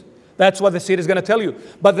is. That's what the seed is going to tell you.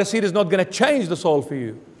 But the seed is not going to change the soil for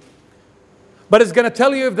you. But it's going to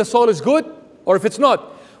tell you if the soil is good or if it's not.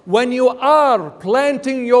 When you are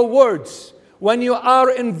planting your words, when you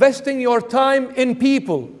are investing your time in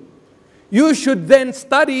people, you should then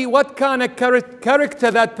study what kind of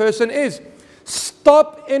character that person is.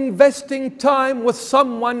 Stop investing time with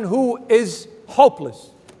someone who is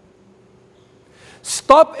hopeless.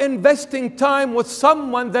 Stop investing time with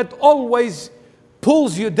someone that always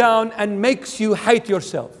pulls you down and makes you hate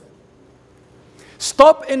yourself.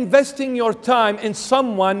 Stop investing your time in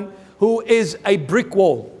someone who is a brick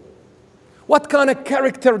wall. What kind of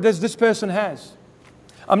character does this person has?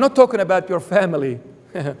 I'm not talking about your family.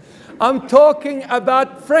 I'm talking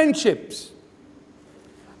about friendships.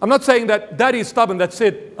 I'm not saying that daddy is stubborn, that's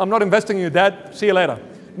it. I'm not investing in you, dad. See you later.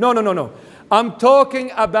 No. I'm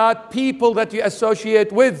talking about people that you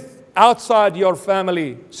associate with outside your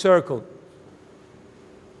family circle.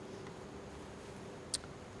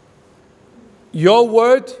 Your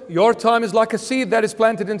word, your time is like a seed that is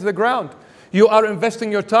planted into the ground. You are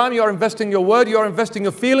investing your time, you are investing your word, you are investing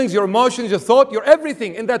your feelings, your emotions, your thought, your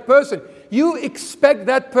everything in that person. You expect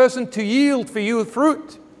that person to yield for you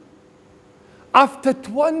fruit. After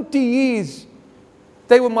 20 years,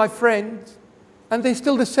 they were my friends, and they're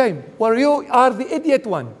still the same. Well, you are the idiot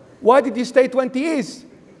one. Why did you stay 20 years?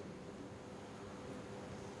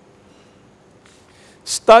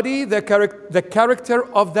 Study the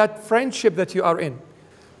character of that friendship that you are in.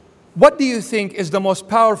 What do you think is the most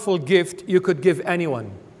powerful gift you could give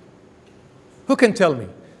anyone? Who can tell me?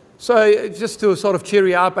 So just to sort of cheer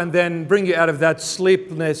you up and then bring you out of that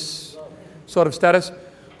sleepless sort of status.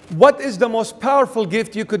 What is the most powerful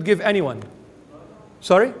gift you could give anyone?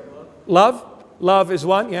 Sorry? Love. Love is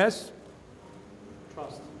one, yes.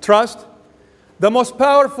 Trust. The most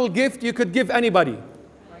powerful gift you could give anybody.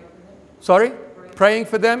 Sorry? Praying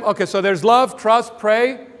for them. Okay, so there's love, trust,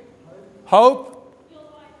 pray, hope,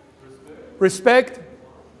 respect.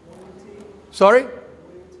 Sorry?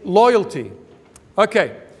 Loyalty.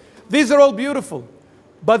 Okay. These are all beautiful.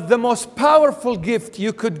 But the most powerful gift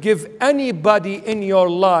you could give anybody in your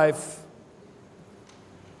life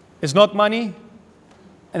is not money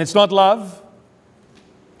and it's not love,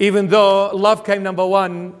 even though love came number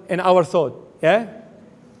one in our thought. Yeah?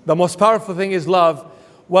 The most powerful thing is love.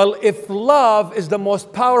 Well, if love is the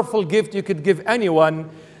most powerful gift you could give anyone,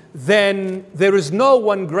 then there is no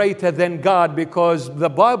one greater than God, because the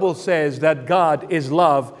Bible says that God is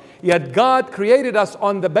love. Yet God created us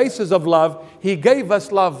on the basis of love. He gave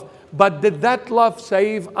us love. But did that love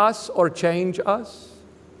save us or change us?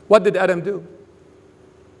 What did Adam do?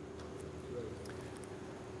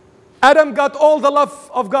 Adam got all the love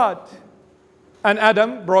of God, and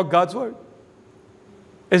Adam broke God's word.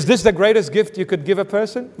 Is this the greatest gift you could give a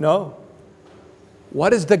person? No.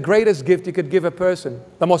 What is the greatest gift you could give a person?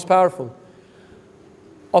 The most powerful?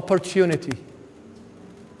 Opportunity.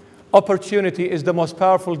 Opportunity is the most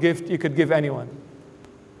powerful gift you could give anyone.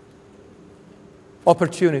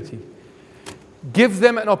 Opportunity. Give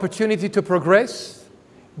them an opportunity to progress.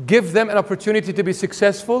 Give them an opportunity to be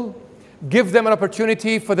successful. Give them an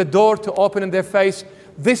opportunity for the door to open in their face.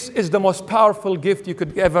 This is the most powerful gift you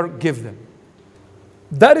could ever give them.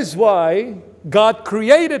 That is why God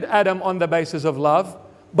created Adam on the basis of love,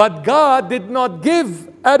 but God did not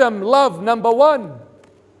give Adam love, number one.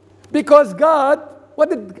 Because God,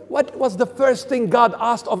 what was the first thing God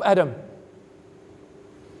asked of Adam?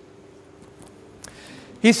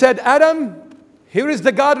 He said, Adam, here is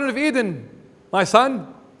the Garden of Eden, my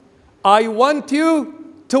son. I want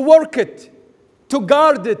you to work it, to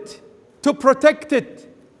guard it, to protect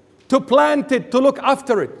it, to plant it, to look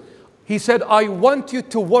after it. He said, I want you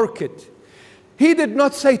to work it. He did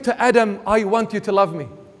not say to Adam, I want you to love me.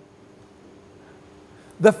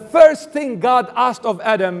 The first thing God asked of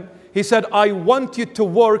Adam, He said, I want you to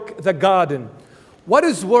work the garden. What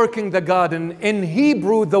is working the garden? In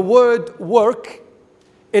Hebrew, the word work,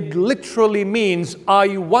 it literally means,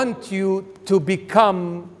 I want you to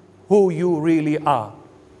become who you really are.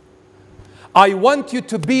 I want you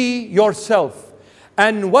to be yourself.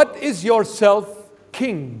 And what is yourself?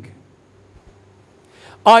 King.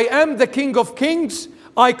 I am the King of Kings.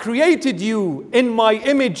 I created you in my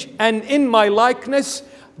image and in my likeness.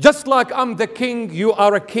 Just like I'm the king, you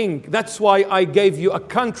are a king. That's why I gave you a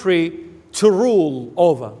country to rule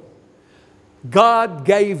over. God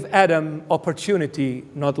gave Adam opportunity,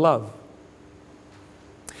 not love.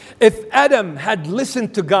 If Adam had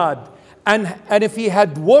listened to God and if he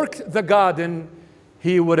had worked the garden,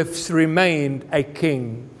 he would have remained a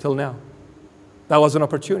king till now. That was an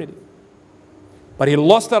opportunity. But he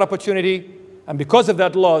lost that opportunity, and because of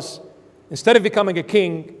that loss, instead of becoming a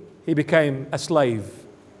king, he became a slave.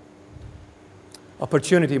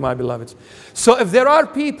 Opportunity, my beloveds. So if there are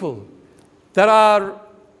people that are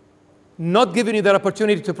not giving you that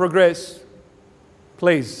opportunity to progress,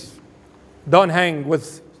 please don't hang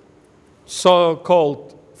with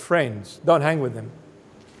so-called friends. Don't hang with them.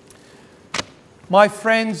 My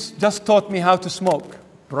friends just taught me how to smoke.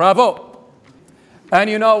 Bravo!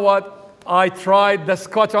 And you know what? I tried the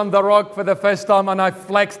Scotch on the Rock for the first time and I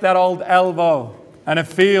flexed that old elbow. And it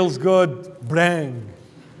feels good. Bang.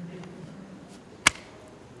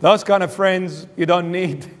 Those kind of friends you don't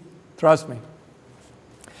need. Trust me.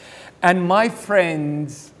 And my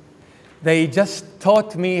friends, they just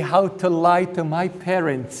taught me how to lie to my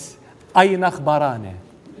parents. Ayn akhbarane.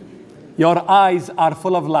 Your eyes are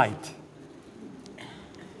full of light.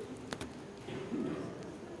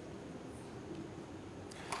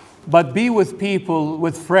 But be with people,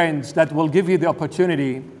 with friends that will give you the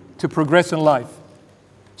opportunity to progress in life,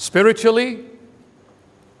 spiritually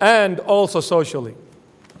and also socially.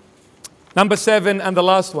 Number 7, and the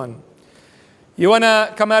last one. You want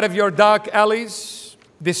to come out of your dark alleys?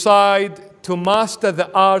 Decide to master the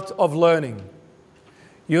art of learning.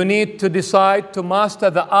 You need to decide to master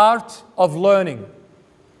the art of learning.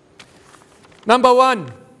 Number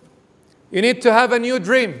 1, you need to have a new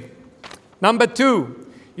dream. Number 2,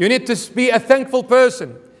 you need to be a thankful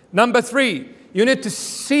person. Number 3, you need to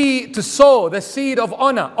sow the seed of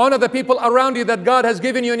honor. Honor the people around you that God has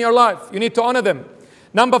given you in your life. You need to honor them.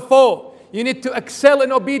 Number 4, you need to excel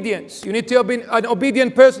in obedience. You need to be an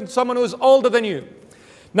obedient person, someone who is older than you.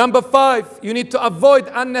 Number 5, you need to avoid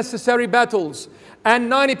unnecessary battles. And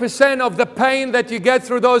 90% of the pain that you get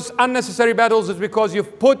through those unnecessary battles is because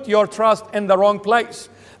you've put your trust in the wrong place.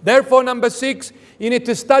 Therefore, number 6, you need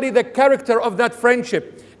to study the character of that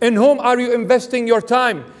friendship. In whom are you investing your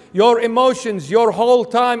time, your emotions, your whole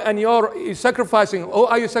time, and your sacrificing? Who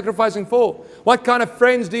are you sacrificing for? What kind of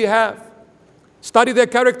friends do you have? Study their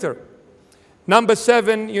character. Number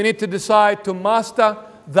 7, you need to decide to master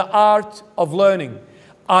the art of learning.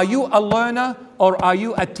 Are you a learner or are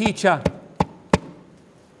you a teacher?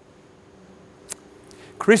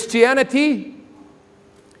 Christianity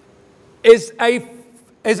is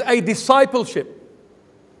a discipleship.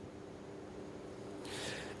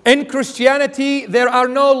 In Christianity, there are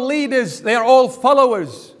no leaders, they are all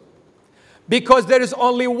followers. Because there is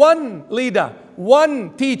only one leader,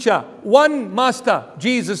 one teacher, one master,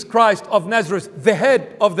 Jesus Christ of Nazareth, the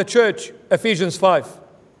head of the church, Ephesians 5.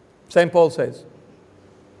 St. Paul says.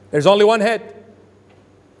 There's only one head.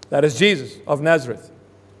 That is Jesus of Nazareth.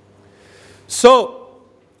 So,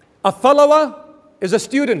 a follower is a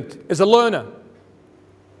student, is a learner.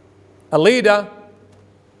 A leader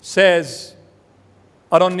says,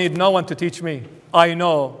 I don't need no one to teach me. I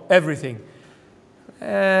know everything.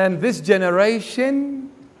 And this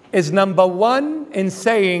generation is number 1 in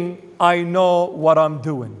saying, I know what I'm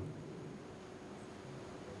doing.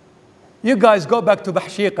 You guys go back to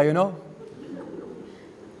Bahshiqa, you know.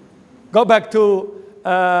 Go back to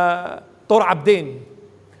Tur Abdin.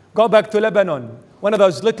 Go back to Lebanon. One of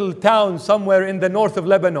those little towns somewhere in the north of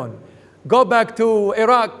Lebanon. Go back to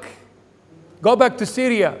Iraq. Go back to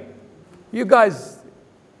Syria. You guys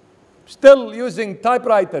still using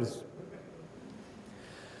typewriters.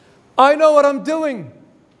 I know what I'm doing.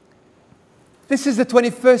 This is the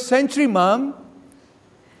 21st century, Mom.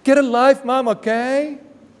 Get a life, Mom, okay?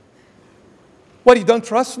 What, you don't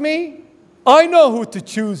trust me? I know who to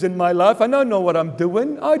choose in my life. I know what I'm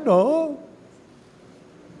doing. I know.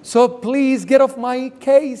 So please get off my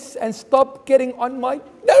case and stop getting on my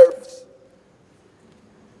nerves.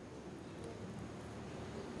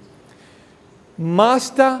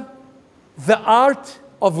 Master the art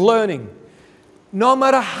of learning. No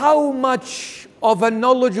matter how much of a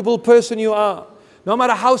knowledgeable person you are, no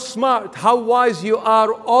matter how smart, how wise you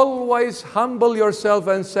are, always humble yourself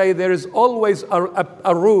and say there is always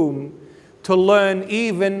a room to learn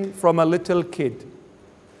even from a little kid.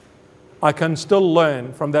 I can still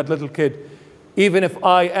learn from that little kid. Even if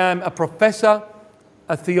I am a professor,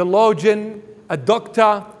 a theologian, a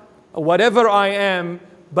doctor, whatever I am,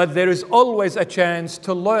 but there is always a chance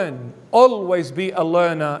to learn. Always be a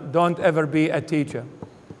learner. Don't ever be a teacher.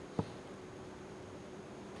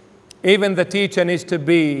 Even the teacher needs to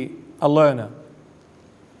be a learner.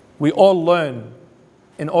 We all learn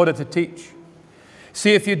in order to teach.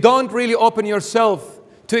 See, if you don't really open yourself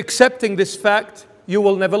to accepting this fact, you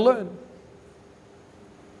will never learn.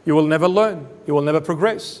 You will never learn. You will never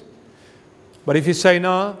progress. But if you say,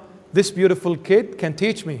 no, this beautiful kid can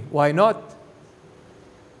teach me, why not?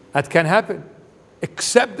 That can happen.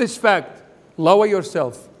 Accept this fact. Lower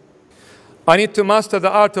yourself. I need to master the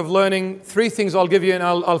art of learning. 3 things I'll give you and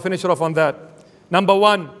I'll finish it off on that. Number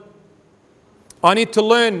 1, I need to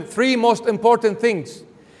learn 3 most important things.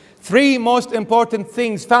 3 most important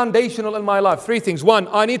things, foundational in my life. 3 things. 1,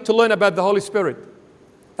 I need to learn about the Holy Spirit.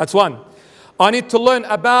 That's 1. I need to learn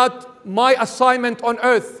about my assignment on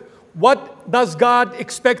earth. What does God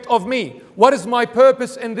expect of me? What is my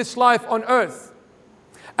purpose in this life on earth?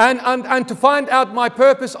 And to find out my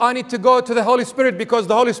purpose, I need to go to the Holy Spirit, because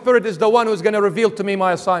the Holy Spirit is the one who's going to reveal to me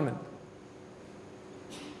my assignment.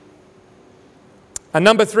 And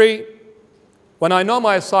number 3, when I know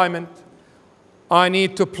my assignment, I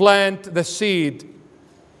need to plant the seed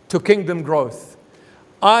to kingdom growth.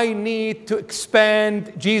 I need to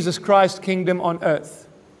expand Jesus Christ's kingdom on earth.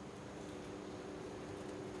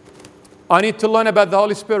 I need to learn about the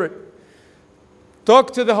Holy Spirit.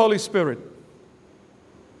 Talk to the Holy Spirit.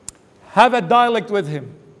 Have a dialogue with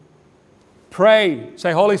Him. Pray.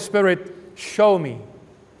 Say, Holy Spirit, show me.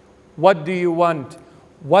 What do you want?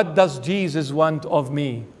 What does Jesus want of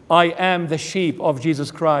me? I am the sheep of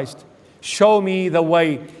Jesus Christ. Show me the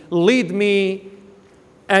way. Lead me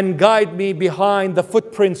and guide me behind the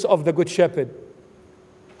footprints of the Good Shepherd.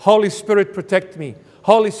 Holy Spirit, protect me.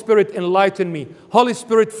 Holy Spirit, enlighten me. Holy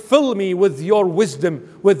Spirit, fill me with your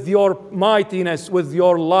wisdom, with your mightiness, with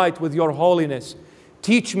your light, with your holiness.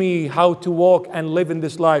 Teach me how to walk and live in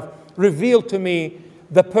this life. Reveal to me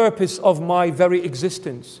the purpose of my very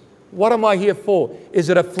existence. What am I here for? Is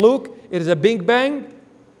it a fluke? Is it a big bang?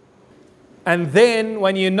 And then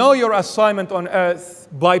when you know your assignment on earth,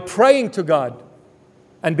 by praying to God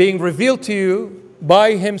and being revealed to you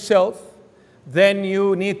by Himself, then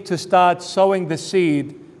you need to start sowing the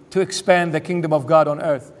seed to expand the kingdom of God on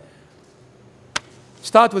earth.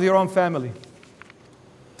 Start with your own family.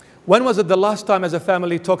 When was it the last time as a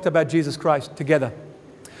family talked about Jesus Christ together?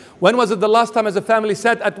 When was it the last time as a family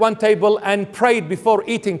sat at one table and prayed before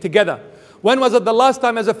eating together? When was it the last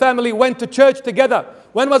time as a family went to church together?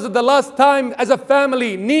 When was it the last time as a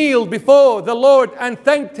family kneeled before the Lord and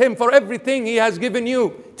thanked Him for everything He has given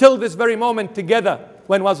you till this very moment together?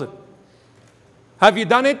 When was it? Have you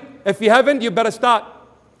done it? If you haven't, you better start.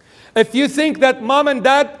 If you think that mom and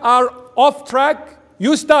dad are off track,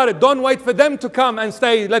 you start it. Don't wait for them to come and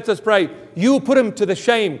say, let us pray. You put them to the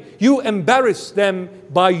shame. You embarrass them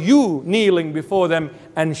by you kneeling before them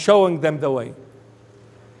and showing them the way.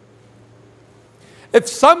 If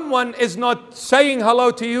someone is not saying hello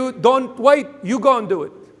to you, don't wait. You go and do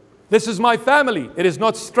it. This is my family. It is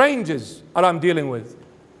not strangers that I'm dealing with.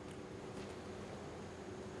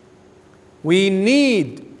 We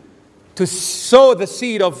need to sow the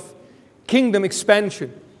seed of kingdom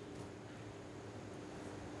expansion.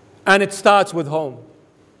 And it starts with home.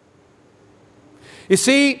 You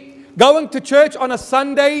see, going to church on a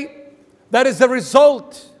Sunday, that is the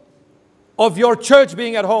result of your church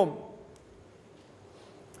being at home.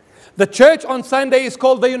 The church on Sunday is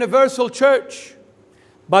called the universal church.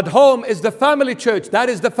 But home is the family church. That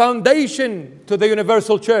is the foundation to the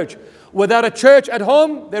universal church. Without a church at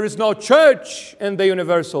home, there is no church in the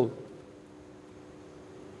universal.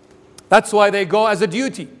 That's why they go as a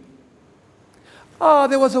duty. Oh,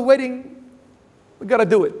 there was a wedding. We got to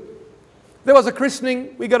do it. There was a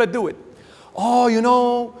christening. We got to do it. Oh, you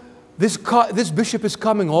know, this bishop is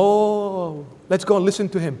coming. Oh, let's go and listen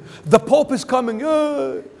to him. The Pope is coming.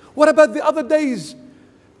 What about the other days?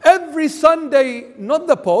 Every Sunday, not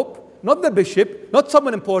the Pope, not the bishop, not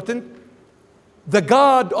someone important. The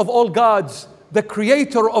God of all gods, the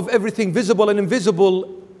creator of everything visible and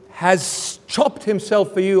invisible, has chopped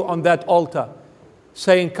himself for you on that altar,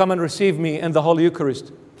 saying, come and receive me in the Holy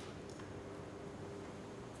Eucharist.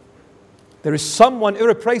 There is someone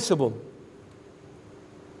irreplaceable.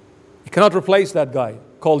 You cannot replace that guy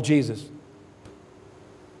called Jesus.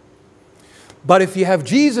 But if you have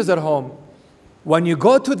Jesus at home, when you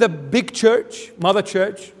go to the big church, mother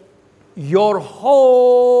church, your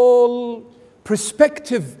whole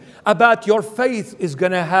perspective about your faith is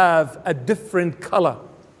going to have a different color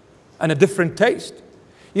and a different taste.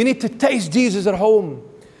 You need to taste Jesus at home.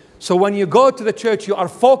 So when you go to the church, you are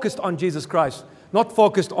focused on Jesus Christ, not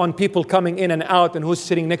focused on people coming in and out and who's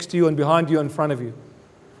sitting next to you and behind you and in front of you.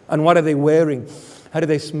 And what are they wearing? How do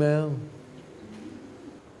they smell?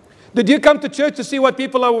 Did you come to church to see what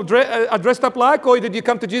people are dressed up like? Or did you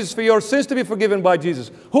come to Jesus for your sins to be forgiven by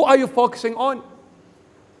Jesus? Who are you focusing on?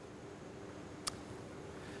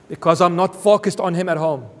 Because I'm not focused on Him at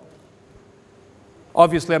home.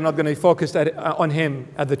 Obviously, I'm not going to be focused on Him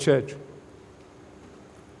at the church.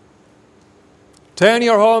 Turn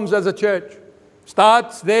your homes as a church.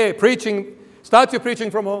 Start there, preaching. Start your preaching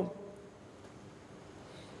from home.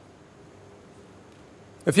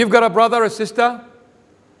 If you've got a brother or sister,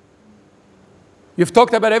 you've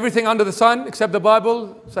talked about everything under the sun except the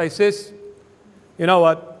Bible, say, sis, you know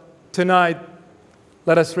what? Tonight,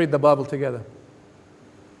 let us read the Bible together.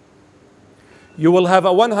 You will have a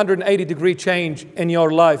 180-degree change in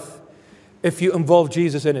your life if you involve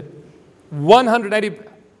Jesus in it.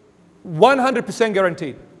 100%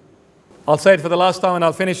 guaranteed. I'll say it for the last time and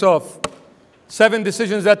I'll finish off. 7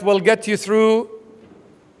 decisions that will get you through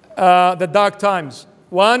the dark times.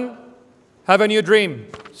 1, have a new dream.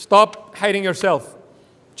 Stop hating yourself.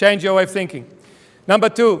 Change your way of thinking. Number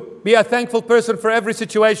 2, be a thankful person for every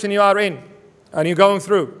situation you are in and you're going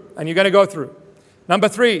through and you're going to go through. Number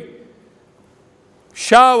 3,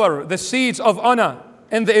 shower the seeds of honor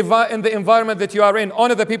in the environment that you are in.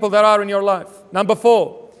 Honor the people that are in your life. Number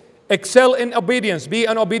 4, excel in obedience. Be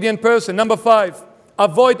an obedient person. Number 5,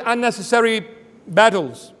 avoid unnecessary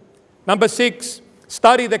battles. Number 6,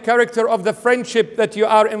 study the character of the friendship that you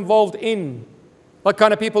are involved in. What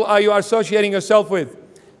kind of people are you associating yourself with?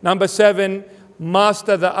 Number 7,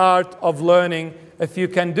 master the art of learning. If you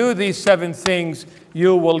can do these 7 things,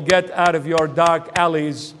 you will get out of your dark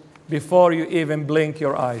alleys before you even blink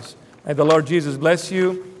your eyes. May the Lord Jesus bless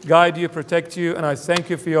you, guide you, protect you, and I thank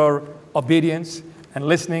you for your obedience and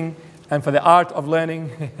listening and for the art of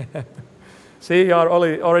learning. See, you are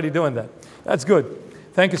already doing that. That's good.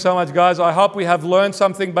 Thank you so much, guys. I hope we have learned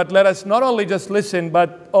something, but let us not only just listen,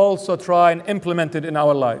 but also try and implement it in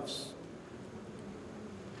our lives.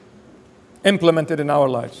 Implement it in our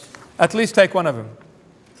lives. At least take one of them.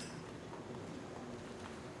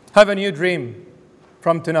 Have a new dream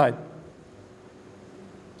from tonight.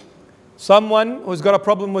 Someone who's got a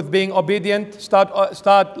problem with being obedient,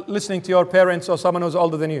 start listening to your parents or someone who's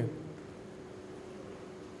older than you.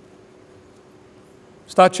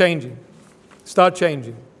 Start changing. Start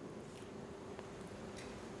changing.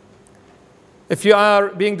 If you are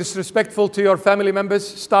being disrespectful to your family members,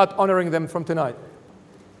 start honoring them from tonight.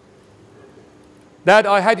 Dad,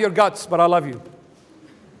 I had your guts, but I love you.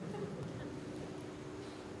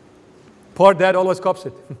 Poor dad always cops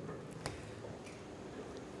it.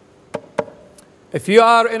 If you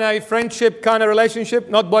are in a friendship kind of relationship,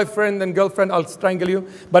 not boyfriend and girlfriend, I'll strangle you.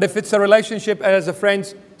 But if it's a relationship as a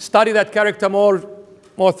friend, study that character more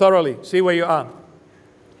thoroughly. See where you are.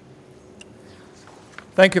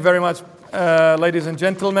 Thank you very much, ladies and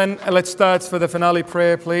gentlemen. Let's start for the finale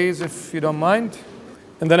prayer, please, if you don't mind.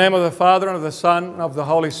 In the name of the Father, and of the Son, and of the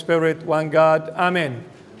Holy Spirit, one God. Amen.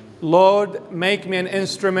 Lord, make me an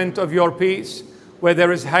instrument of your peace. Where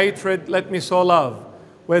there is hatred, let me sow love.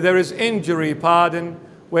 Where there is injury, pardon.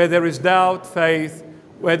 Where there is doubt, faith.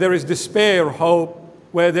 Where there is despair, hope.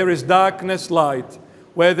 Where there is darkness, light.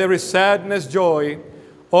 Where there is sadness, joy.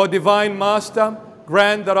 O divine Master,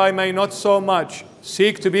 grant that I may not so much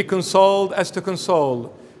seek to be consoled as to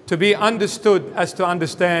console, to be understood as to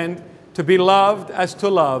understand, to be loved as to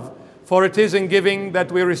love. For it is in giving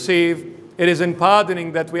that we receive, it is in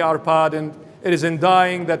pardoning that we are pardoned, it is in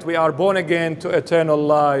dying that we are born again to eternal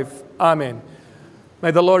life. Amen.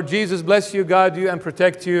 May the Lord Jesus bless you, guide you, and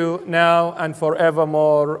protect you now and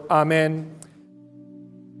forevermore. Amen.